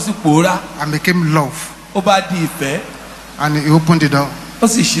ìkórìíra òun sì pòórá. and became love. ó bá di ìfẹ́. And he opened the door ó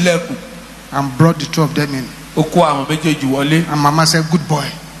sì ṣílẹ̀kùn. and brought the 2 of them in. ó kó àwọn méjèèjì wọlé. And Mama said, good boy.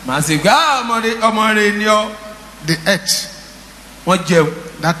 màá sì gbá ọmọ rẹ ni ọ. They ate wọ́n jẹun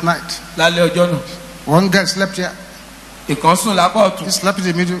that night. lálẹ́ ọjọ́ náà. One girl slept here. ìkan sùn lápá ọ̀tún. He slept in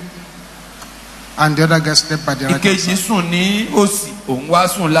the middle. And the other girl slept by the right hand ìkejì side. sùn ní òsì òun wá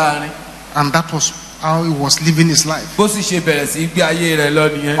sùn láàrin. And that was how he was living his life bó sì ṣe bẹ̀rẹ̀ sí gbé ayé rẹ̀ lọ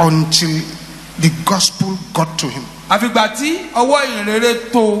nìyẹn. until the gospel got to him. àfìgbà tí ọwọ́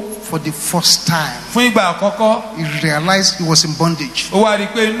ìrere tó For the first time, fún ìgbà àkọ́kọ́ he realized he was in bondage. ó wá rí i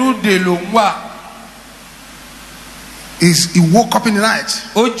pé inú dè lòun wà. He woke up in the night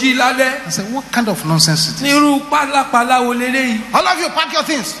ó jí lálẹ́. and said, what kind of nonsense is ní this? irú pálapàla wo leléyìí. All of you, pack your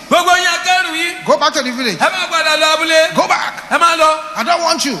things. gbogbo yín akẹ́rù yín. Go back to the village. ẹ máa padà lọ abúlé. Go back. ẹ máa lọ. I don't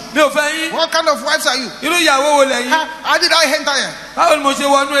want you. mi ò fẹ́ yín. What kind of wives are you? irú ìyàwó wo lẹ́yìn. How did I enter here? báwo ni mo ṣe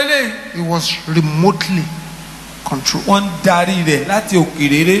wọnú eléyìí. He was remotely controlled. wọ́n ń darí rẹ̀ láti òkè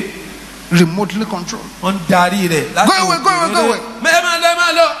rere. Remotely controlled. wọ́n ń darí rẹ̀ láti Go away, òkè go away, go rere. away. ẹ máa lọ ẹ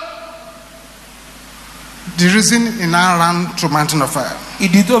máa lọ. The reason he now ran to mountain of fire,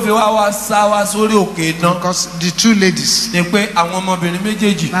 ìdí tó fi wá sá wá sórí òkè náà because the 2 ladies ni pé àwọn ọmọbìnrin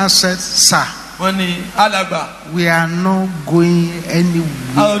méjèèjì now said, sir, wọ́n ní alàgbà we are not going a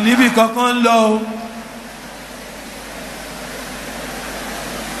anywhere. ò níbi kankan lọ o.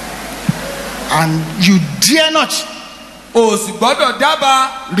 And you dare not o sì gbọ́dọ̀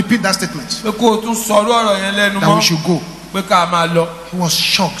dábàá repeat that statement pé kó o tún sọ̀rọ̀ ọ̀rọ̀ yẹn lẹ́nu that we mọ́ should go. pé ká máa lọ. He was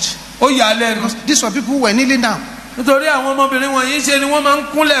shocked. ó yà á lẹ́nu Because these were people who were kneeling down. nítorí àwọn ọmọbìnrin wọ̀nyí ṣe ni wọ́n máa ń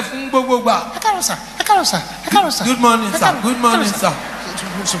kúnlẹ̀ fún gbogbo gbà. Good morning sir, good morning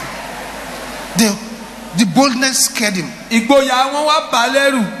sir. The boldness scared him. ìgboyà wọn wá bà á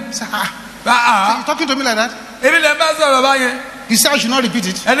lẹ́rù. He said, Ah, you talking to me like that? èmi lè bá sọ̀rọ̀ báyẹn. He said, I should not repeat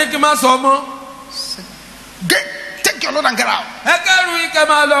it. ẹni kí n má sọ mọ́. Take your load and get out. ẹ kẹ́rù yín kẹ́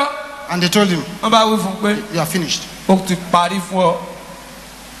máa lọ. And they told him, wọ́n bá wí fún un pé you are finished. ó ti parí fún ọ.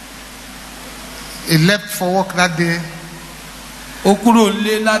 He left for work that day. ó kúrò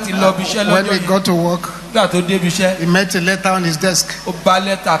lé láti lọ bí iṣẹ́ When lọ́jọ́ he yẹn. got to work, nígbà tó débi iṣẹ́ he met a letter on his desk. ó bá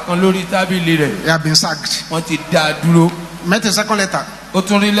lẹ́tà kan lórí tábìlì rẹ̀. He had been sacked. wọ́n ti dá a dúró. Met a second letter. ó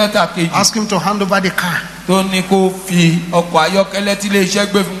tún rí lẹ́tà kejì Ask him to hand over the car tó ní kó fi ọkọ̀ ayọ́kẹ́lẹ́ tí ilé iṣẹ́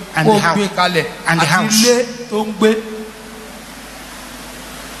gbé fún And kó the house. gbé kalẹ̀ And the àti house. ilé tó ń gbé.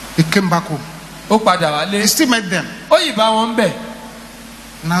 He came back home. ó padà wálé. He still met them. ó yìí bá wọn bẹ̀.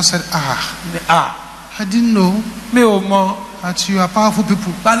 Now said, ní à I didn't know mi ò mọ that you are powerful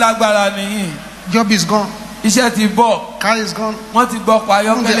people. bálágbára nìyí. Job is gone. iṣẹ́ ti bọ̀. Car is gone. wọ́n ti gbọ́ ọkọ̀ The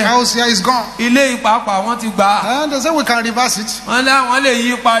ayọ́kẹ́lẹ́. house here is gone. ilé ìpapà wọ́n ti gbà á. And they said we can reverse it. wọ́n láwọn lè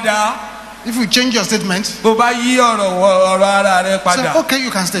yí padà. If you change your statement. bó bá yí ọ̀rọ̀ ara rẹ Say, padà. okay,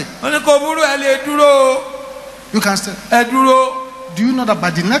 you can stay. wọ́n ní kò burú ẹ lè dúró. You can stay. ẹ dúró. Do you know that by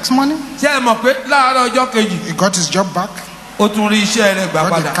the next morning, ṣé ẹ mọ̀ pé láàárọ̀ ọjọ́ kejì he got his job back, ó tún rí iṣẹ́ rẹ̀ gbà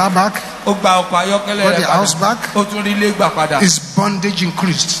got the padà. car back, ó gba ọkọ̀ ayọ́kẹ́lẹ́ got rẹ̀ the house padà. back. ó tún rí ilé gbà padà. His bondage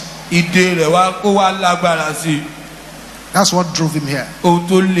increased. ìdè rẹ̀ wá ó wá lágbára sí i. That's what drove him here. ohun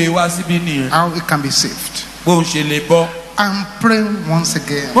tó lé wá síbí nìyẹn. How he can be saved. bóun ṣe lè bọ́. I'm praying once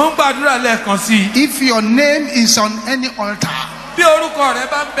again. wọ́n ń gbàdúrà lẹ́ẹ̀kan sí i. If your name is on any altar, bí bí orúkọ rẹ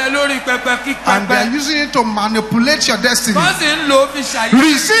bá ń bẹ lórí pẹpẹ kí and they are pẹpẹ. using it to manipulate your destiny. wọ́n sì ń lò ó fi ṣàyẹ̀wò.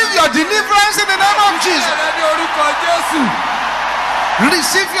 Receive your deliverance in the name of Jesus. rẹ ní orúkọ Jésù.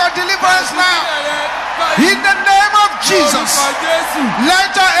 Receive your deliverance now. Rẹ In the name of Jesus. orúkọ Jésù. Let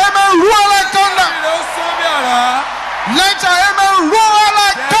your amen roar like thunder. Ìrẹ̀ ó sán bí àrá. Let your amen roar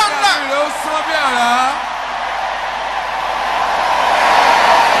like thunder. Ìrẹ̀ ó sán bí àrá.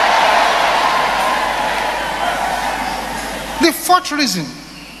 The fourth reason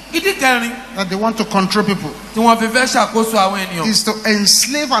ìdí kẹrin that they want to control people tí wọ́n fi fẹ́ ṣàkóso àwọn ènìyàn is to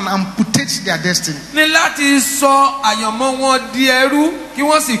enslave and amputate their destiny. ní láti sọ àyànmọ́ wọn di ẹrú kí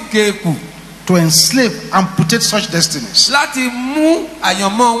wọ́n sì kéèkù. To enslave, amputate such destinies. láti mú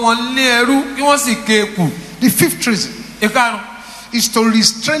àyànmọ́ wọn ní ẹrú kí wọ́n sì kéèkù. The fifth reason ìkarùn is to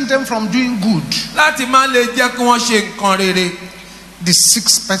restrain them from doing good. láti má lè jẹ́ kí wọ́n ṣe nǹkan rere. The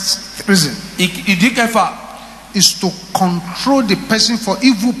sixth reason ìdí kẹfà is to control the person for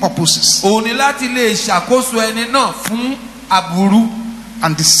evil purposes. òun ni láti lè ṣàkóso ẹni náà fún aburú.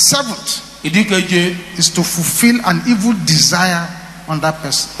 And the seventh ìdí keje is to fulfill an evil desire on that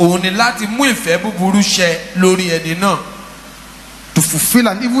person. òun ni láti mú ìfẹ́ búburú ṣẹ lórí ẹni náà. To fulfill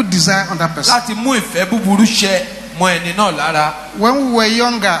an evil desire on that person. láti mú ìfẹ́ búburú ṣẹ mọ́ ẹni náà lára. When we were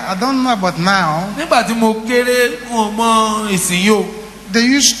younger, I don't know about now, nígbà tí mo kéré wọn mọ ìsìn yìí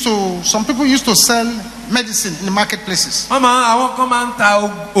o. some people used to sell medicine in the marketplaces. àwọn kan máa ń ta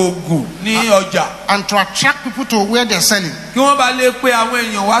oògùn ní ọjà. And to attract people to where they're selling, kí wọ́n bá lè pe àwọn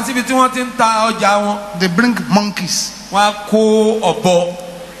èèyàn wá síbi tí wọ́n ti ń ta ọjà wọn. they bring monkeys. wọ́n á kó ọ̀bọ.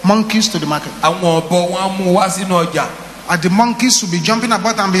 Monkeys to the market. àwọn ọ̀bọ wọn á mú wá sínú ọjà. And the monkeys will be jumping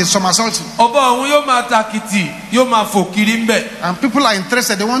about and be somersaulting. ọ̀bọ ọ̀hún yóò máa takìtì yóò máa fò kiri ń bẹ̀. And people are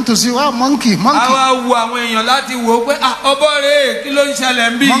interested. They want to see, wow, monkey. àwa wo àwọn èèyàn láti wò ó pé ọ̀bọ rèé kí ló ń ṣẹlẹ̀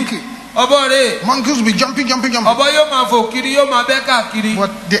ń bí. Monkey. ọ̀bọ rèé. Monkeys will be jumping. ọ̀bọ yóò máa fò kiri yóò máa bẹ́ káàkiri.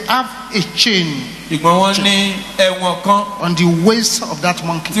 But they have a chain ìgbọ́n wọn ní ẹ̀wọ̀n kan on the waist of that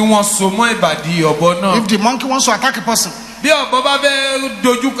monkey. tí wọ́n so mọ́ ìbàdí ọ̀bọ náà. If the monkey wants to attack a person, bí ọ̀bọ bá fẹ́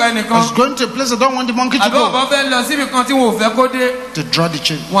dojúkọ ẹnìkan. it's going to a place they don't want the monkey to àbí ọ̀bọ go. fẹ́ lọ síbi kan tí wọn ò fẹ́ kó dé. They draw the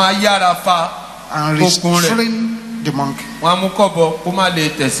chain wọn á yára fa and okùn rẹ̀. restrain the monkey. wọn á mú kọ́bọ kó má lè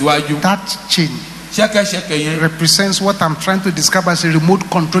tẹ̀síwájú. That chain ṣẹ́kẹ́ṣẹkẹ̀ yẹn. represents what I'm trying to describe as a remote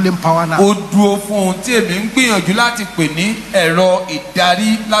controlling power now. ó dúró fún ohun tí èmi ń gbìyànjú láti pè ní ẹ̀rọ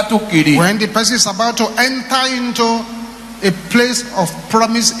ìdarí látòkèrè. When the person is about to enter into a place of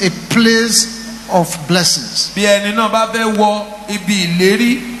promise, a place of blessings. bí ẹni náà bá fẹ́ wọ ibi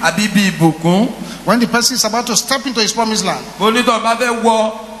ìlérí àbí ibi ìbùkún. When the person is about to step into his promised land, onítọ̀ bá fẹ́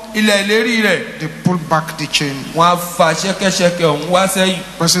wọ ilẹ̀ ìlérí rẹ̀. they pull back the chain. wọ́n á fa ṣẹ́kẹ́ṣẹkẹ̀ ọ̀hún wá sẹ́yìn.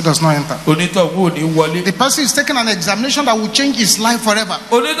 The person does not enter. onítọ̀ wò ní wọlé. The person is taking an examination that will change his life forever.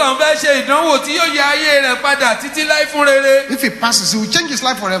 onítọ̀ fẹ́ ṣe ìdánwò tí yóò yẹ ayé rẹ̀ padà títí láì fún rere. If he passes, he will change his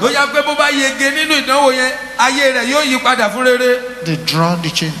life ó forever. yá pé bó bá yege nínú ìdánwò yẹn ayé rẹ̀ yóò yí padà fún rere. They draw the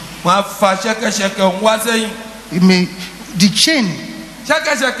chain. wọ́n á fa ṣẹ́kẹ́ṣẹkẹ̀ ọ̀hún wá sẹ́yìn. The chain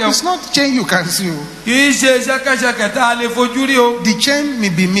ṣẹ́kẹ́ṣẹkẹ̀ is not chain you can see. kì í ṣe ṣẹ́kẹ́ṣẹkẹ̀ tá a lè fojú rí o. The chain may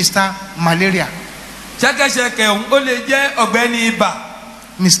be Mr. Malaria. ṣẹ́kẹ́ṣẹkẹ̀ ọ̀hún ó lè jẹ́ ọ̀gbẹ́ni ibà.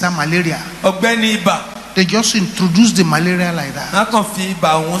 Mr. Malaria. ọ̀gbẹ́ni ibà. They just introduce the malaria like that. wọ́n kàn fi ibà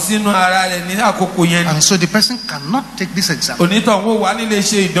ọ̀hún sínú ara rẹ̀ ní àkókò yẹn ni. And so the person cannot take this exam. onítọ̀hún wà nílé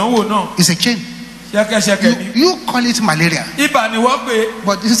ṣe ìdánwò náà. It's a chain. ṣẹ́kẹ́ṣẹkẹ̀ ni. You call it malaria, ibà ni wọ́n pè é.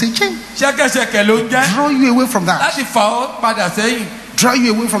 but it's a chain. ṣẹ́kẹ́ṣẹkẹ̀ ló ń jẹ́. Draw you away from that. láti fà ọ́ padà sẹ́yìn. Draw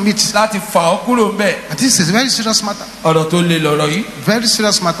you away from it. láti fà ọ́ kúrò ń bẹ̀. And this is a very serious matter. ọ̀rọ̀ tó le lọ̀rọ̀ yìí. Very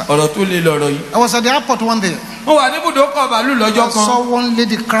serious matter. ọ̀rọ̀ tó le lọ̀rọ̀ yìí. I was at the airport one day. mo wà ní ibùdókọ̀ bàálù I lọ́jọ́ saw kan. one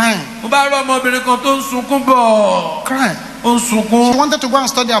lady crying. mo bá rí ọmọbìnrin kan tó ń sunkún bọ̀. Crying. ó ń She sunkún. wanted to go and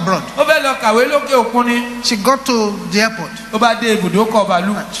study abroad. ó fẹ́ lọ kàwé lókè òkun ni. She got to the airport. ó bá dé ibùdókọ̀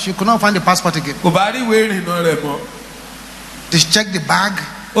bàálù. She could not find the passport again. kò bá rí ìwé ìrìnnà rẹ̀ mọ́. They checked the bag.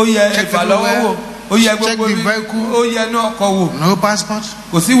 ó yẹ Check ìfàlọ́wọ́ everywhere. wò. ó yẹ Check gbogbo the ibi. vehicle. ó yẹ ní ọkọ̀ wò. No passport.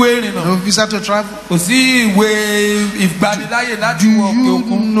 kò sí ìwé ìrìnnà. No visa to travel. kò sí ìwé ìgbaniláyè láti Do wọ òkè you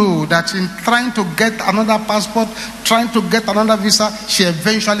òkun. know that in trying to get another passport, trying to get another visa, she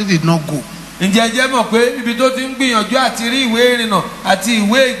eventually did not go? ǹjẹ́ jẹ́ mọ̀ pé ibi tó ti ń gbìyànjú àti rí ìwé ìrìnnà àti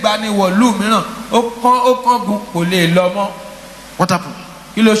ìwé ìgbaniwọ̀lú mìíràn ó kángun kò lè lọ mọ́. What happened?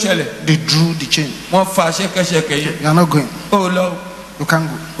 kí ló ṣẹlẹ̀? They drew the chain. wọ́n fa ṣẹ́kẹ́ṣẹkẹ̀ yẹn. You are not going. ó lọ You can't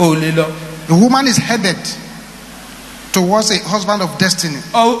go. ó lè lọ. The woman is headed towards a husband of destiny,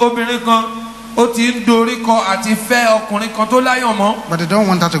 obìnrin kan ó ti ń dorí kọ àti fẹ́ ọkùnrin kan tó láyàn mọ́. but they don't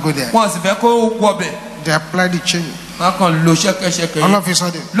want her to go there. wọ́n sì fẹ́ kó wọbẹ̀. They apply the chain. wọ́n kàn lo ṣẹ́kẹ́ṣẹkẹ̀ All yẹn. of a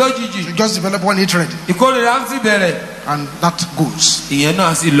sudden, lójijì she just developed one hatred. ìkórìíra ń sì bẹ̀rẹ̀. And that goes. ìyẹn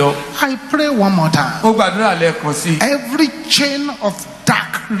náà sì lọ. I pray one more time. mo gbàdúrà lẹ́ẹ̀kan sí i. Every chain of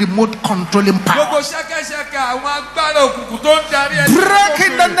dark remote controlling power, gbogbo ṣẹ́kẹ́ṣẹkẹ̀ àwọn agbára òkùnkùn tó ń darí ẹni. break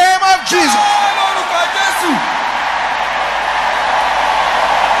in the name of Jesus. lórúkọ Jésù.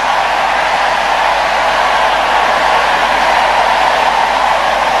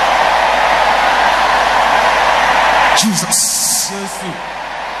 Jesus. Jésù.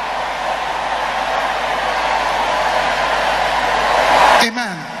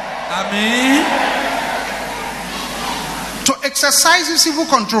 Amen. àmín. To exercise this evil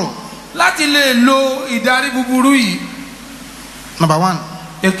control, láti lè lo ìdarí búburú yìí. number one,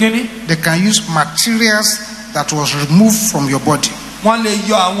 èkínní. they can use materials that was removed from your body wọ́n lè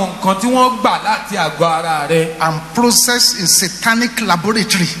yọ àwọn nǹkan tí wọ́n gbà láti àgọ́ ara rẹ. and processed in satanic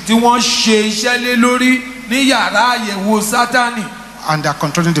laboratory, tí wọ́n ṣe iṣẹ́ lé lórí ní yàrá àyẹ̀wò Sátánì. and they are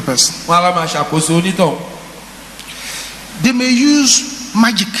controlling the person. wọ́n á wá máa ṣàkóso onítọ̀hún. They may use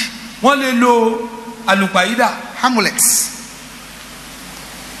magic, wọ́n lè lo àlùpàyídà, amulets,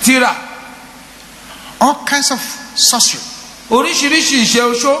 tírà, all kinds of sorcery, oríṣiríṣi ìṣe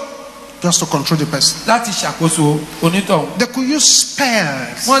oṣó just to control the person. láti ṣàkóso onítọ̀hún. They could use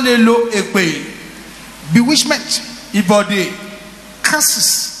spells, wọ́n lè lo èpè, bewitchment, ìbọ̀dè,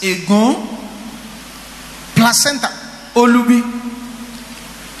 curses, ègún, placenta, olubi,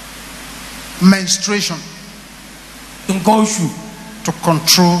 menstruation, nǹkan oṣù to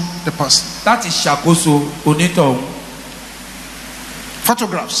control the person. láti ṣàkóso onítọ̀hún.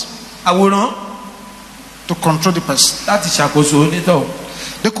 Photographs àwòrán to control the person. láti ṣàkóso onítọ̀hún.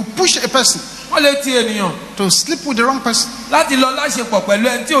 They could push a person wọ́n lè ti ènìyàn to sleep with the wrong person. láti lọ láṣepọ̀ pẹ̀lú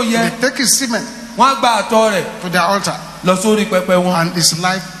ẹni tí ò yẹ. They take his semen wọ́n á gba àtọ̀ rẹ̀ to their altar, lọ sórí pẹpẹ wọn. and his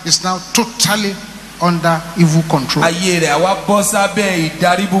life is now totally under evil control. ayé rẹ̀ àwa bọ́ sábẹ́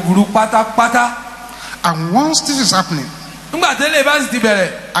ìdarí búburú pátápátá. And once this is happening, nígbà tẹ́lẹ̀ bá sì ti bẹ̀rẹ̀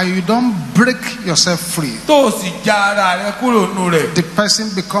and you don't break yourself free, tó o sì já ara rẹ kúrò nù rẹ̀, the person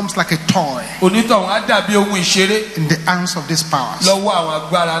becomes like a toy onítọ̀hún á dàbí ohun ìṣeré in the hands of these powers. lọ́wọ́ àwọn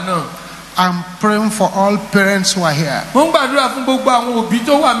agbára náà. I'm praying for all parents who are here. mo ń gbàdúrà fún gbogbo àwọn òbí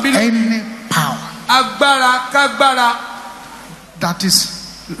tó wà níbí. Any power agbára kágbára that is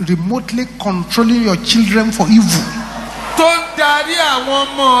remotely controlling your children for evil, tó ń darí àwọn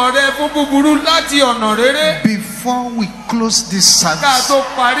ọmọ rẹ fún búburú láti ọ̀nà rere. before we close this ká service, tó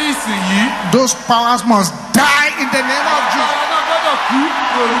parí ìsìn yìí, those powers must die in the name of Jesus. agbára náà gbọ́dọ̀ kú ní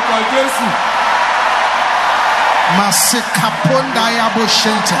orúkọ Jésù. Masekaponda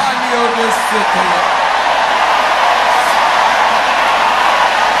yaboshente. wá ní ode ṣètò.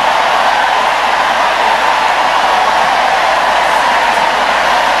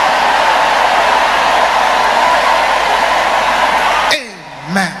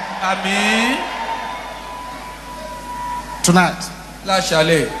 Amen. àmín. Tonight,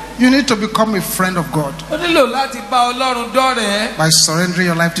 láṣálẹ̀ you need to become a friend of God ó nílò láti bá Ọlọ́run dọ́rẹ̀ẹ́ by surrendering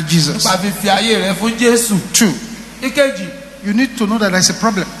your life to Jesus. nípa fífi ayé rẹ fún Jésù. 2, ìkejì, you need to know that there's a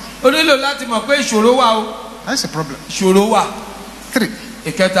problem. ó nílò láti mọ̀ pé ìṣòro wà o. There's a problem. ìṣòro wà. 3,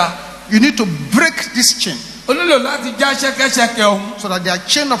 ìkẹta, you need to break this chain ó nílò láti já ṣẹ́kẹ́ṣẹkẹ̀ ọ̀hún so that their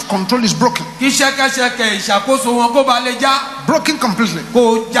chain of control is broken. kí ṣẹ́kẹ́ṣẹkẹ̀ ìṣàkóso wọn kó ba lè já, Broken completely. kó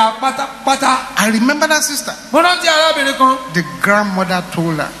o já pátápátá. I remember that sister. mo rántí arábìnrin kan, The grandmother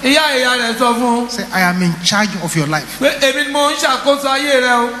told her, ìyá rẹ̀ sọ fún un say, I am in charge of your life. pé èmi ni mo ń ṣàkóso ayé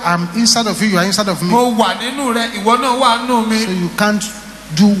rẹ o. I'm inside of you, you are inside of me. mo wà nínú rẹ, ìwọ náà wà nínú mi. So you can't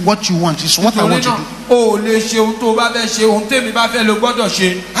do what you want. It's what I nítorí want you náà to do. o ò lè ṣe ohun tó o bá fẹ́ ṣe, ohun tèmi bá fẹ́ ló gbọ́dọ̀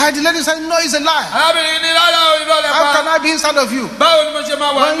ṣe. And the lady said, no, it's a lie. arábìnrin ní rárá o, irọ́ lẹ How can pa. I be inside of you? báwo ni mo ṣe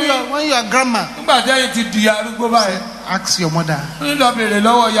máa wà ní. When you are grandma, nígbà tẹ́yìn ti di arúgbó báyìí, ask your mother, ó ní lọ bèrè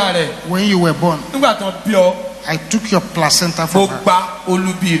lọ́wọ́ ìyá rẹ̀. when you were born, nígbà tán bí ọ, I took your placenta mo from her gba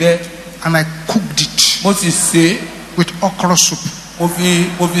olubi rẹ, and I cooked it mo sì sè é, with okra soup mo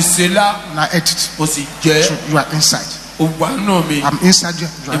fi sè é lá, and I ate it. mo sì jẹ So ẹ́. you are inside. o wà nù mí, I'm inside you.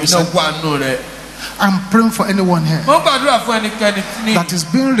 You are èmi náà inside. wà nù rẹ. I'm praying for anyone here mo gbàdúrà fún ẹnikẹ́ni ní that is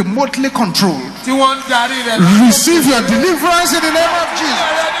being remotely controlled. tí wọ́n ń darí rẹ. Receive your deliverance in the name of Jesus.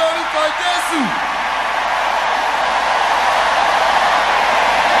 Ààrẹ ní orúkọ Jésù.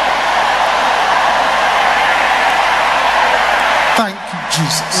 Thank you, o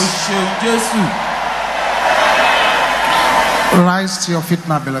Jesus. ṣeun Jésù. Rise to your feet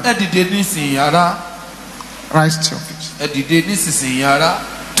now, beloved. ẹ dìde nísinsìnyí ará. Rise to your feet. ẹ dìde nísinsìnyí ará.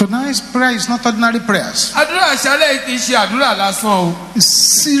 Tonight's prayer is not ordinary prayers. àdúrà àṣálẹ́ yìí kì í ṣe àdúrà lásán o.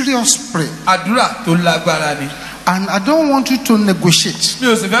 It's serious prayer. àdúrà tó lágbára ni. And I don't want you to negotiate. mi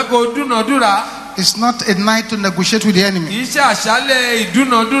ò sì fẹ́ kó o dúnàádúrà. It's not a night to negotiate with the kì enemy. í ṣe àṣálẹ́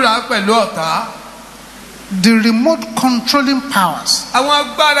ìdúnàádúrà pẹ̀lú ọ̀tá. the remote controlling powers àwọn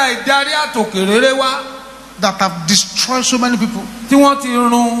agbára ìdarí àtòkèrèrè wá that have destroyed so many people, tí wọ́n ti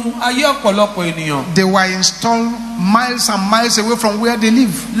run ayé ọ̀pọ̀lọpọ̀ ènìyàn they were installed miles and miles away from where they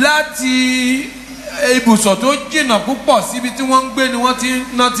live. láti ibùsọ̀ tó jìnnà púpọ̀ síbi tí wọ́n ń gbé ni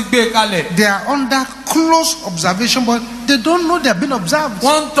wọ́n ti gbé kalẹ̀. They are under close observation, but they don't know they have been observed.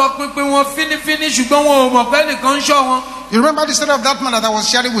 wọ́n ń tọpinpin wọn fínífíní ṣùgbọ́n wọn ò mọ̀ pé nìkan ń ṣọ́ wọn. You remember the story of that man that I was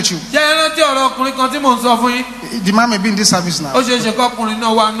sharing with you? jẹ́ ẹ rántí ọ̀rọ̀ ọkùnrin kan tí mò ń sọ fún yín. The man may be in this service now. ó ṣeé ṣe kọ́kùnrin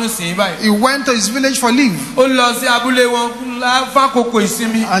náà wà nù sí báyìí. He went to his village for leave, ó lọ sí abúlé wọn fákòókò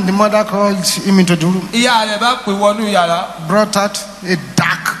ìsinmi. and the mother called him into the room, ìyá rẹ̀ bá pè wọnú yàrá. brought out a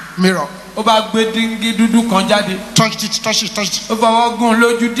dark mirror, ó bá gbé díngí dúdú kan jáde. touched it, ó fọwọ́ gún un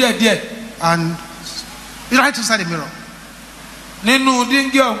lójú díẹ̀díẹ̀. and right inside the mirror, nínú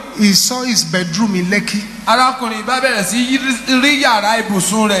díngí ọ̀hún. he saw his bedroom in Lekki. arákùnrin bá bẹ̀rẹ̀ sí rí yàrá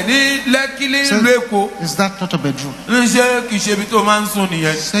ibùsùn rẹ̀ ní Lẹ́kí nílùú Èkó. Is that not a bedroom? ní ṣe kì í ṣe ibi tó máa ń sùn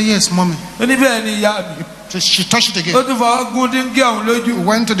nìyẹn. Say yes, mommy. ó ní bẹ́ẹ̀ ni ìyá mi. She touched it ó again. tún fọwọ́ gún díngí ọ̀hún lójú. He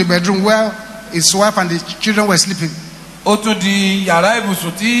went to the bedroom where his wife and the children were sleeping. ó tún di yàrá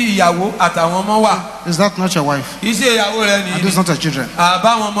ibùsùn tí ìyàwó àtàwọn ọmọ wà. Is that not your wife? kì í ṣe ìyàwó rẹ̀ And nìyí. those not your children.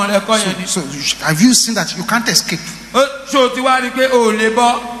 àbáwọn ọmọ rẹ̀ kọ́ yẹn ni. So have you seen that you can't escape? ṣé o ti wá rí i pé o ò lè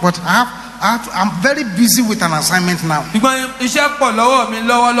bọ́. But I'm very busy with an assignment now. ṣùgbọ́n iṣẹ́ pọ̀ lọ́wọ́ mi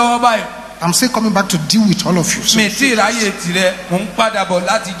lọ́wọ́lọ́wọ́ báyìí. I'm still coming back to deal with all of you. So, mi tí ìráyè tirẹ̀ mò ń padà bọ̀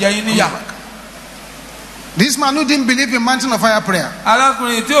láti jẹ yín níyà. this man who didn't believe in mountain of fire prayer,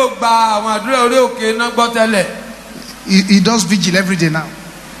 arákùnrin tí ó gba àwọn àdúrà orí òkè náà gbọ́ tẹ́lẹ̀. he does vigil every day now.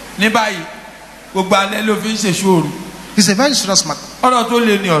 ní báyìí gbogbo alẹ́ ló fi ń ṣèṣòro. It's a very serious matter. ọ̀rọ̀ tó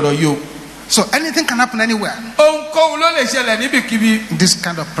lé ní ọ̀rọ̀ yìí o. So anything can happen anywhere ohunkóhun ló lè ṣẹlẹ̀ níbikíbi in this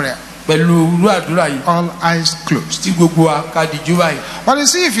kind of prayer. pẹ̀lú irú àdúrà yìí. All eyes closed. tí gbogbo wa ká dijú báyìí. But you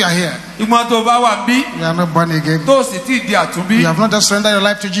see, if you are here, ìgbọ́n tó bá wà bí you are not born again. tó o sì tí ì di àtúnbí. You have not just surrendered your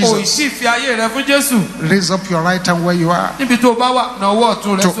life to o ì Jesus. sì fi ayé rẹ fún Jésù. Raise up your right hand where you are. níbi tó o bá wà náwó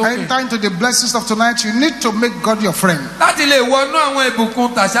ọ̀tún rẹ To sókè. enter into the blessings of tonight, you need to make God your friend. láti lè wọnú àwọn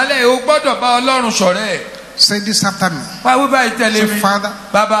ìbùkún tàṣálẹ̀ o gbọ́dọ̀ bá Ọlọ́run ṣọ̀rẹ́ ẹ̀. Say this after me. wá wí báyìí tẹ̀lé Say, mi. Father,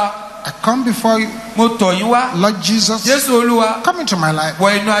 bàbá I come before you, mo tọ̀ yín wá. Lord Jesus. Jésù Olúwa Come into my life.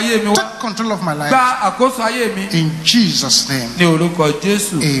 wọ inú ayé mi wá. Take control of my life. gba àkóso ayé mi. In Jesus' name. ní orúkọ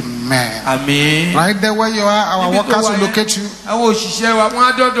Jésù. Amen. àmín. Right there where you are, our Níbi tó workers wà will yẹn, locate you àwọn òṣìṣẹ́ wa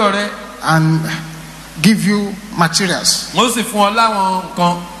wọ́n á dọ́dọ̀ rẹ. and give you materials wọ́n sì fún ọ láwọn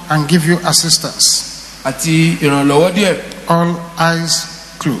nǹkan and give you assistance. àti ìrànlọ́wọ́ díẹ̀. All eyes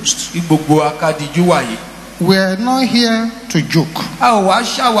closed. kí gbogbo akadìjú wàyí. We are not here to joke. a ò wá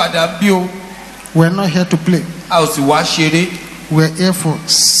ṣàwàdà bí o. We are not here to play. a ò sì wá ṣeré. We are here for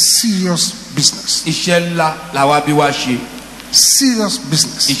serious business. iṣẹ́ ńlá làwa bí wá ṣe. Serious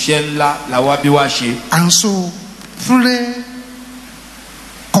business. iṣẹ́ ńlá làwa bí wá ṣe. And so pray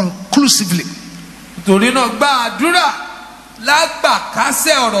conclusively. torí náà gba àdúrà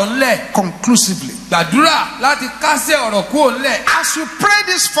lágbàkásẹ̀ ọ̀rọ̀ ńlẹ̀. Conclusively. gbàdúrà láti kásẹ̀ ọ̀rọ̀ kúrò ńlẹ̀. As you pray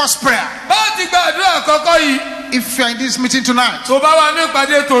this first prayer, bá a ti gbàdúrà àkọ́kọ́ yìí. if you are in this meeting tonight tó bá wà ní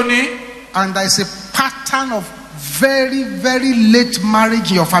ìpàdé tòní. and there is a pattern of very, very late marriage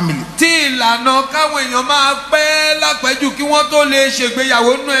in your family, tí ìlànà káwọn èèyàn máa pẹ́ lápẹ́jù kí wọ́n tó lè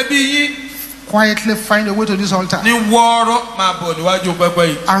ṣègbéyàwó nínú ẹbí yín. quietly find a way to this altar ní wọ́ọ́rọ́ máa bọ̀ níwájú pẹpẹ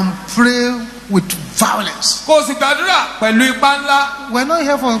yìí. and pray with violence. kó o sì gbàdúrà pẹ̀lú ipá ńlá. We're not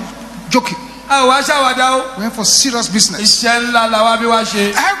here for joking. a ò wá ṣàwàdà o. We're here for serious business. iṣẹ́ ńlá làwa bí wá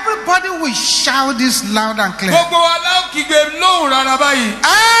ṣe. Everybody will shout this loud and clear. gbogbo wa láwọn kígbe lóhùn rárá báyìí.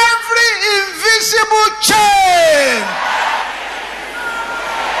 Every invisible chain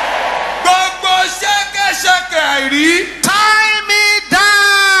gbogbo ṣẹ́kẹ́ṣẹkẹ̀ àìrí. tie me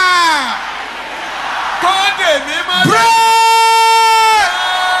down. tó dè mí mọ́lẹ̀. Pray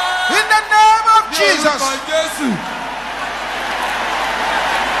in the name of ní Jesus. orúkọ Jésù.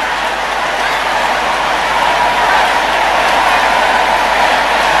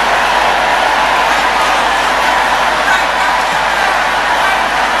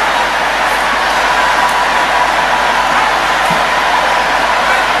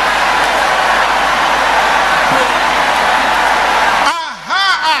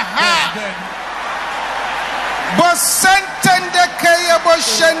 Bosentende keye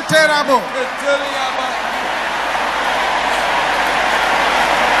boshenterabo.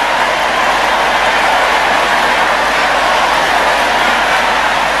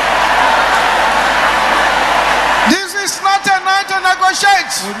 This is not a night to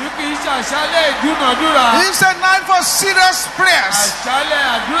negotiate. òní kì í ṣàṣálẹ̀ ìdúnàdúrà. It's a night for serious prayers. àṣálẹ̀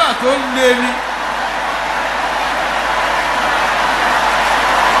àdúrà tó le ni.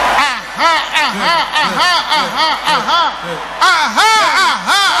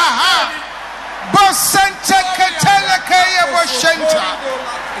 Bosente ketelekeye boshenta.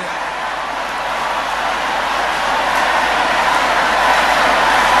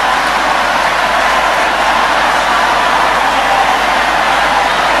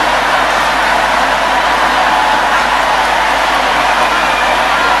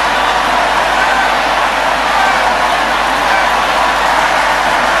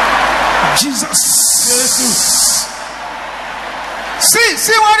 Jesus.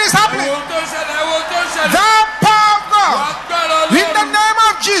 See what is happening. The power of God. In the name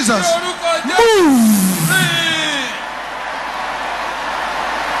of Jesus. Move.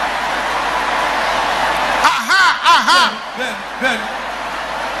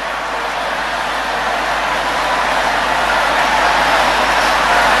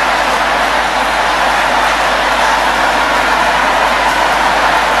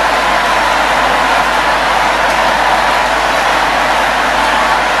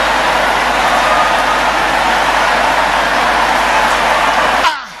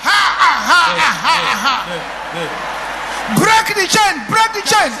 Break the chain, break the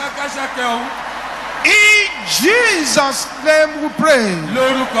chain. In Jesus' name we pray.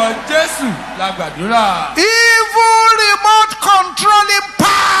 Evil remote controlling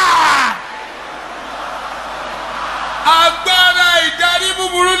power.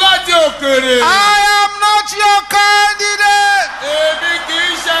 I am not your candidate.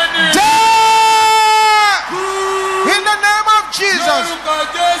 Die. In the name of Jesus.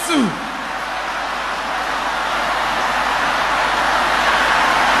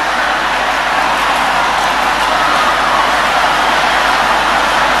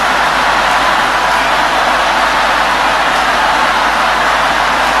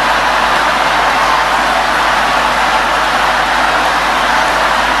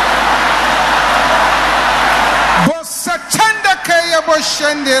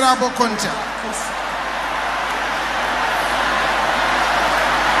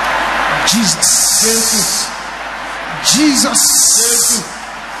 Jesus. Jesus.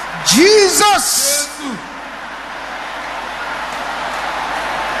 Jesus.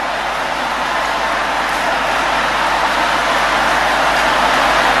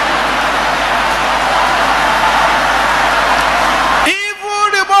 Evil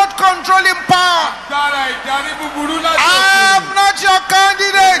remote controlling power. I am not your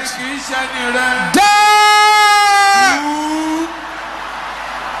candidate.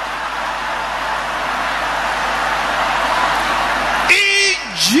 In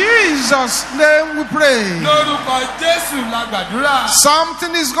Jesus' name we pray.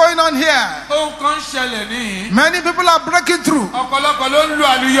 Something is going on here. Many people are breaking through.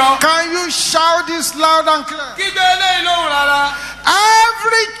 Can you shout this loud and clear?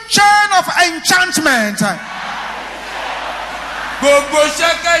 Every chain of enchantment, break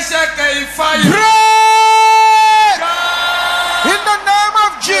in the name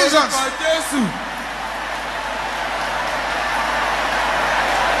of Jesus.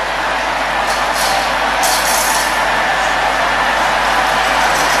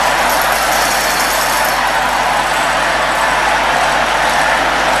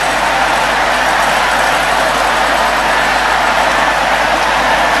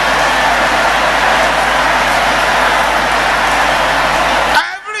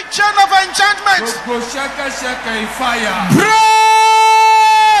 Chain of enchantment, break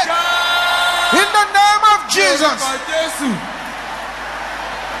in the name of Jesus.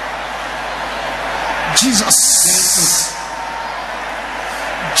 Jesus.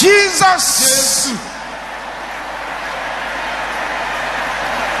 Jesus.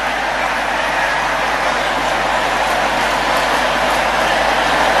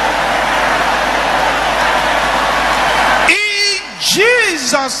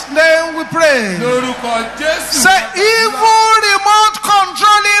 Jesus' name we pray. Say evil remote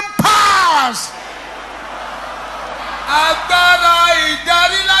controlling powers.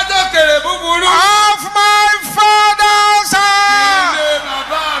 Of my father's house.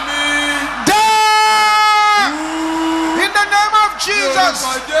 Die in the name of Jesus.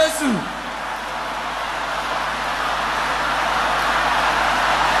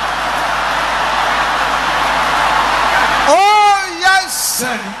 Oh yes.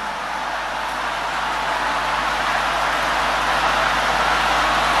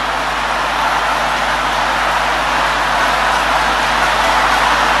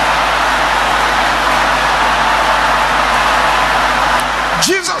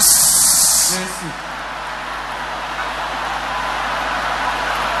 Jesus.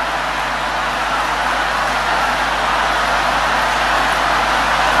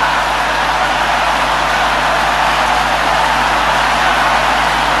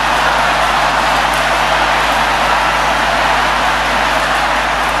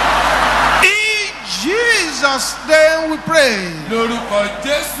 Jesus' name we pray. Lórúkọ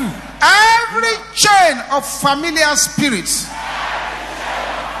Jésù. Every chain of familiar spirits,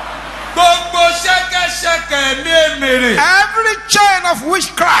 Gbogbo ṣẹ́kẹ́ṣẹkẹ̀ ní èmèrè. every chain of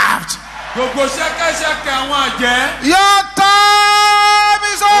witchcraft, Gbogbo ṣẹ́kẹ́ṣẹkẹ̀ àwọn àjẹ́. your time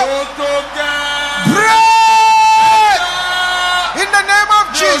is up. Ó tó gẹ́. Pray in the name of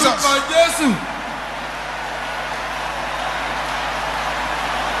Jesus. Lórúkọ Jésù.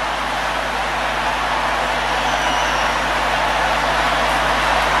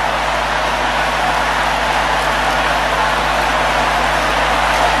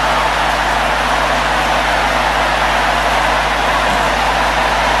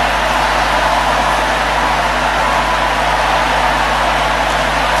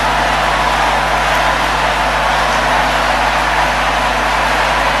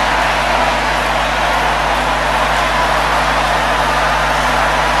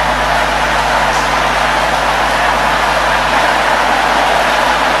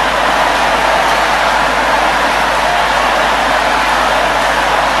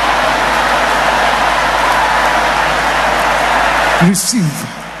 Receive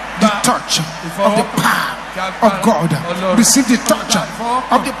the touch of the power of God. Receive the touch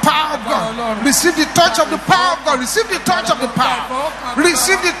of the power of God. Receive the touch of the power of God. Receive the touch of the power.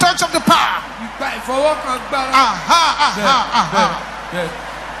 Receive the touch of the power.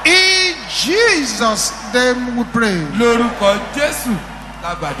 In Jesus' name we pray. Lórúkọ Jésù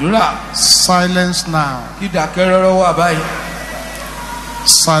la gbàdúrà. Silence now. Kí ìdákẹ́rọ́rọ́ wà báyìí.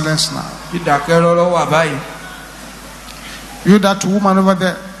 Silence now. Kí ìdákẹ́rọ́rọ́ wà báyìí. You, that woman over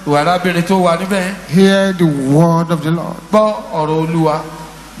there, Ìwà arábìnrin tó wà níbẹ̀. hear the word of the Lord. Gbọ́ ọ̀rọ̀ Olúwa.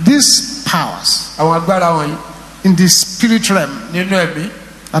 These powers Àwọn agbára wọ̀nyí in the spirit realm nínú ẹ̀mí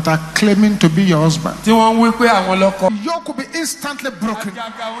that are claiming to be your husband, tí wọ́n ń wí pé àwọn lọ́kọ. the yoke will be instantly broken.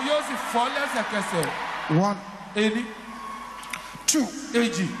 Àjàgà wọn yóò sì fọ́ lẹ́sẹ̀kẹsẹ̀. 1, Ení, 2,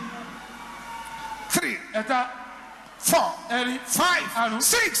 èjì, 3, ẹ̀ta, 4, ẹ̀rin, 5,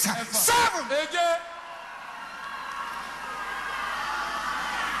 6, 7. èje.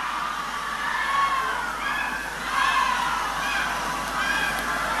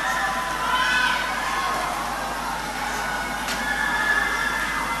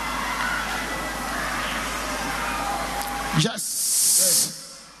 Yes.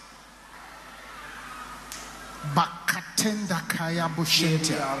 Bakatenda kaya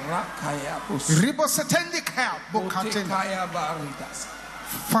bushente. Ribo setendi kaya bukatenda.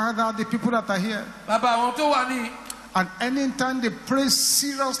 Father, the people that are here, Bàbá àwọn tó wà ní. and anytime they pray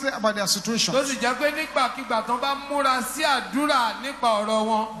seriously about their situation, Tó sì jẹ́ pé nígbàkigbà tán bá múra sí àdúrà nípa ọ̀rọ̀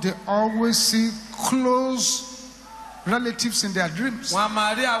wọn. they always see close relatives in their dreams. Wọ́n á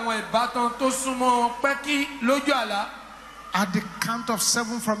máa rí àwọn ìbátan tó súnmọ́ wọn pẹ́kí lójú àlá. At the count of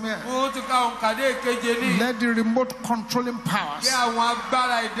 7 from here, Wọ́n ti ká òǹkàdé ìkeje ní. let the remote controlling powers Kí àwọn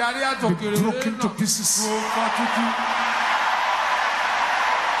agbára ìdarí àtòkèrè be broken to náà pieces. ro kan tútù.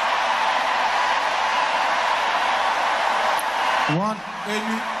 One,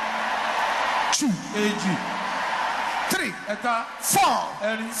 Ení, 2, èjì, 3, ẹ̀ta, 4,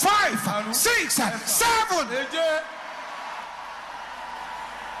 ẹ̀rin, 5, 6, 7. èje.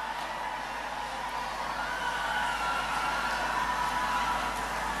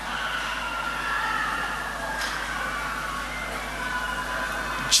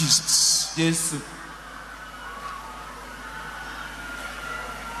 Jesus. Jésù.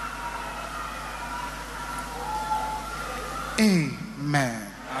 Amen.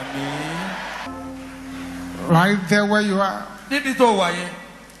 Àmín. Right there where you are, Níbi tó wà yẹn,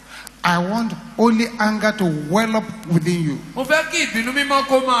 I want holy anger to well up within you. mo fẹ́ kí ìbínú mímọ́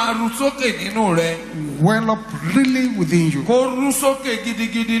kó máa ru sókè nínú rẹ. Well up really within you. Kó ru sókè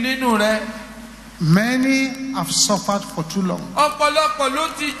gidigidi nínú rẹ. Many have suffered for too long. Ọ̀pọ̀lọpọ̀ ló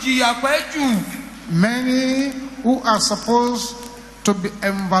ti jìyà pẹ́ jù. Many who are supposed to be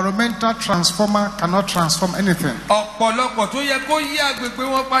environmental transformer cannot transform anything. Ọ̀pọ̀lọpọ̀ tó yẹ kó yí agbègbè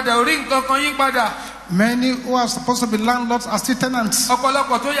wọn padà, orí nǹkan kan yí padà. Many who are supposed to be landlords are still tenants.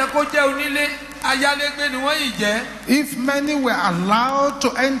 Ọ̀pọ̀lọpọ̀ tó yẹ kó jẹ́ onílé, ayálégbé ni wọ́n yìí jẹ́. If many were allowed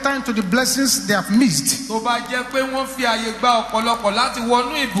to enter into the blessings they have missed, Tó bá jẹ́ pé wọ́n fi àyè gba ọ̀pọ̀lọpọ̀ láti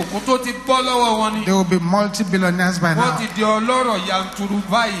wọnú ìbùkún tó ti bọ́ lọ́wọ́ wọn ni. they will be multi-billionaires by Wọ́n now. ti di ọlọ́rọ̀ yanturu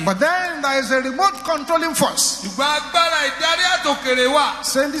báyìí. But then there is a remote controlling force Ṣùgbọ́n agbára ìdarí àtòkèrè wà.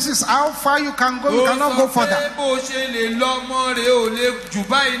 saying this is how far you can go, you cannot go Ó sọ pé further. bó ṣe lè lọ ọmọ rẹ̀ ò lè jù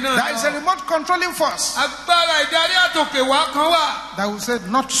báyìí náà There is a lọ. remote controlling force Agbára ìdarí àtòkèwá kan wà. that will say,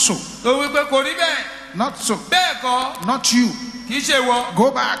 not so, Tó wí pé kò rí bẹ́ẹ̀. not so, Bẹ́ẹ̀ kọ́, not you, kì í ṣe wọ. go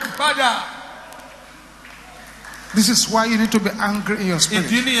back. Padà. This is why you need to be angry in your spirit.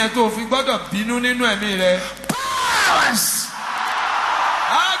 ìdí nìyẹn tó fi gbọ́dọ̀ bínú nínú ẹ̀mí rẹ. Powers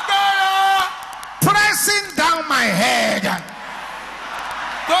agbára pressing down my head.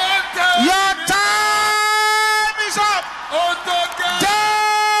 tó ń tẹ Your time is up. ó tó gẹ́.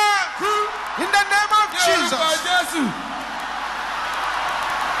 Die in the name of ní orúkọ Jesus. Jésù.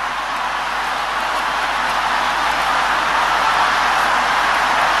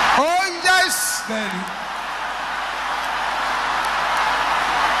 Oh yes. bẹ́ẹ̀ni.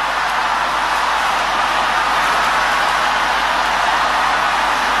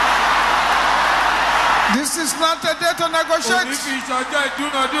 This is not a day to òní negotiate. fi ìṣọjọ́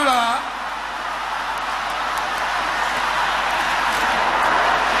ìdúnadúrà.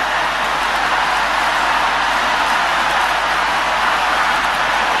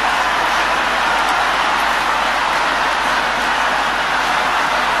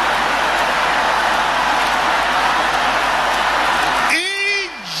 In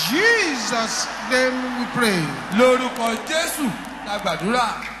Jesus' name we pray. lórúkọ Jésù la gbàdúrà.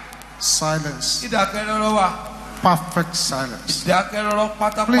 Silence. ìdákẹ́rọ́rọ́ wà. Perfect silence. ìdákẹ́rọ́rọ́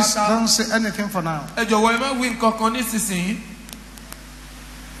Please pátápátá. don't say anything for now. ẹ jọ̀wọ́ ẹ má wí nǹkan kan nísinsìnyí.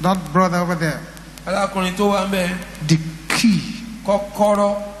 That brother over there. arákùnrin tó wà ń bẹ. The key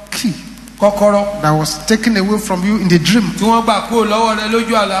kọ́kọ́rọ́ that was taken away from you in the dream. tí wọ́n gbà kúrò lọ́wọ́ rẹ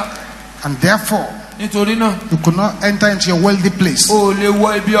lójú àlá. And therefore, nítorí náà you could not enter into your wealthy place. o ò lè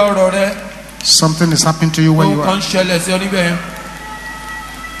wọ ibi ọrọ̀ rẹ. Something is happening to you where you ohun kan are. ń ṣẹlẹ̀ sí ọ níbẹ̀ yẹn.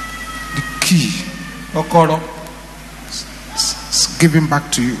 The key kọ́kọ́rọ́ is given back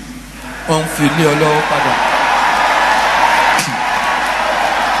to you. wọ́n ń fi lé ọ lọ́wọ́ padà.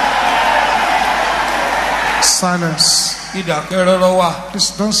 Silence. ìdákẹ́rọ́rọ́ wà. Please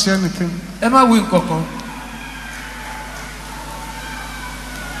don't say anything. ẹ má wí nǹkan kan.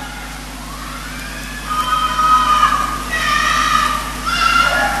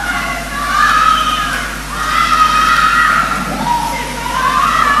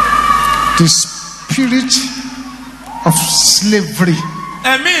 The spirit of slavery,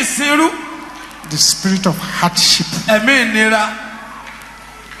 ẹ̀mí ìsìnrú. the spirit of hardship, ẹ̀mí ìnira.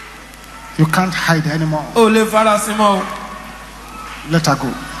 you can't hide anymore. o lè farasin mọ́ o. Let her go.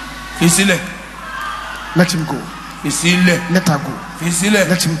 fi sílẹ̀. Let him go. fi sílẹ̀. Let her go. fi sílẹ̀.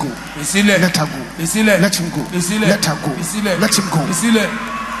 Let him go. fi sílẹ̀. Let her go. fi sílẹ̀. Let him go. fi sílẹ̀. Let her go. fi sílẹ̀. Let him go. fi sílẹ̀.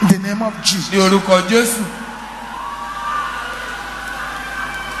 In the name of ní Jesus. orúkọ Jésù.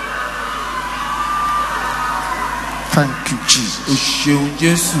 Thank you, o Jesus. ṣeun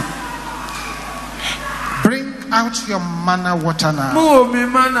Jésù. Bring out your manna water mú now omi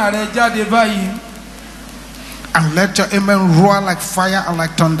mánà rẹ jáde báyìí. and let your amen roar like fire and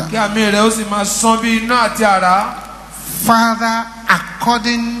like thunder. kí àmì rẹ ó sì máa sán bí iná àti àrá. Father,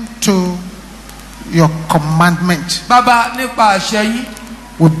 according to your commandment, bàbá nípa àṣẹ yín.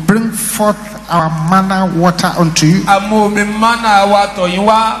 we bring forth our manna water unto you. a mú omi mánà wa tọ̀ yín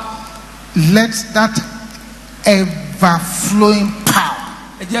wá. Let that ever flowing power,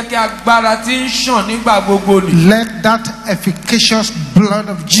 ẹ jẹ́ kí agbára tí ń ṣàn nígbà gbogbo nì. let that efficacious blood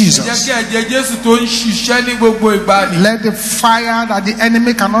of ẹ jẹ́ Jesus, kí ẹ̀jẹ̀ Jésù tó ń ṣiṣẹ́ ní gbogbo ìgbà nì. let the fire that the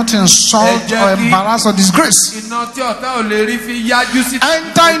enemy cannot insult or embarrass or disgrace, iná tí ọ̀tá ò lè rí fi yájú sí.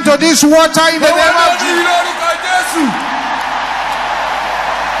 enter into this water in the name of lórí lórúkọ Jésù.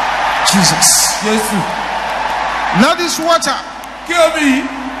 Jesus. Jésù. Let this water kí omi yìí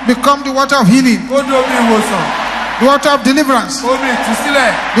become the water of healing, kó di omi ìwòsàn. the water of deliverance, omi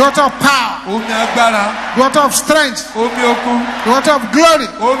ìtúsílẹ̀. the water of power, omi agbára. the water of strength, omi okun. the water of glory.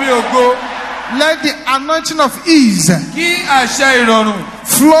 omi ògo. Let the anointing of ease kí àṣẹ ìrọ̀rùn.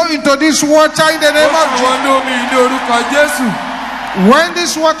 flow into this water in the ó name sì of Jesus. wọnú omi yìí ní orúkọ Jésù. When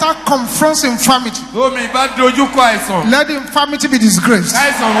this water confronts infirmity, omi ìbá dojúkọ àìsàn. let the infirmity be disgraced.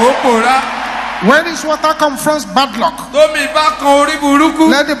 àìsàn ò pòórá. When this water confronts bad luck, tómi ìbá kan orí burúkú.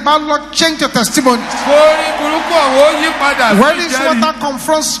 let the bad luck change to testimonies. orí burúkú ọ̀hún ó yí padà When sí this ìjẹ́rìí. water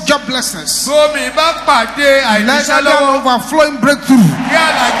confronts joblessness, tómi ìbá pàdé let àìníṣẹ́ there be an lọ́wọ́. overflowing breakthrough. kí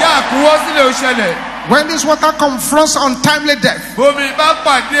àlàjá àkúwọ́ sílẹ̀ ó ṣẹlẹ̀. When this water confronts untimely death, tómi ìbá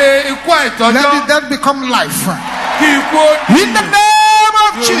pàdé ikú let the àìtọ́jọ́. death become life. kí ikú ó dì. In the name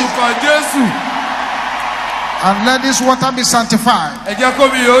of ní Jesus. orúkọ Jésù. And let this water be sanctified. ẹ jẹ́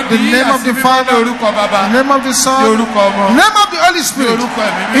kómi yóò di The name of the àsìmímọ́ ní Father, orúkọ bàbá. In the name of the ní Son, orúkọ ọmọ. in the name of the Holy Spirit, Ní orúkọ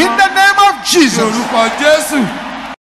ẹ̀mí mímọ́. in the name of ní Jesus. orúkọ Jésù.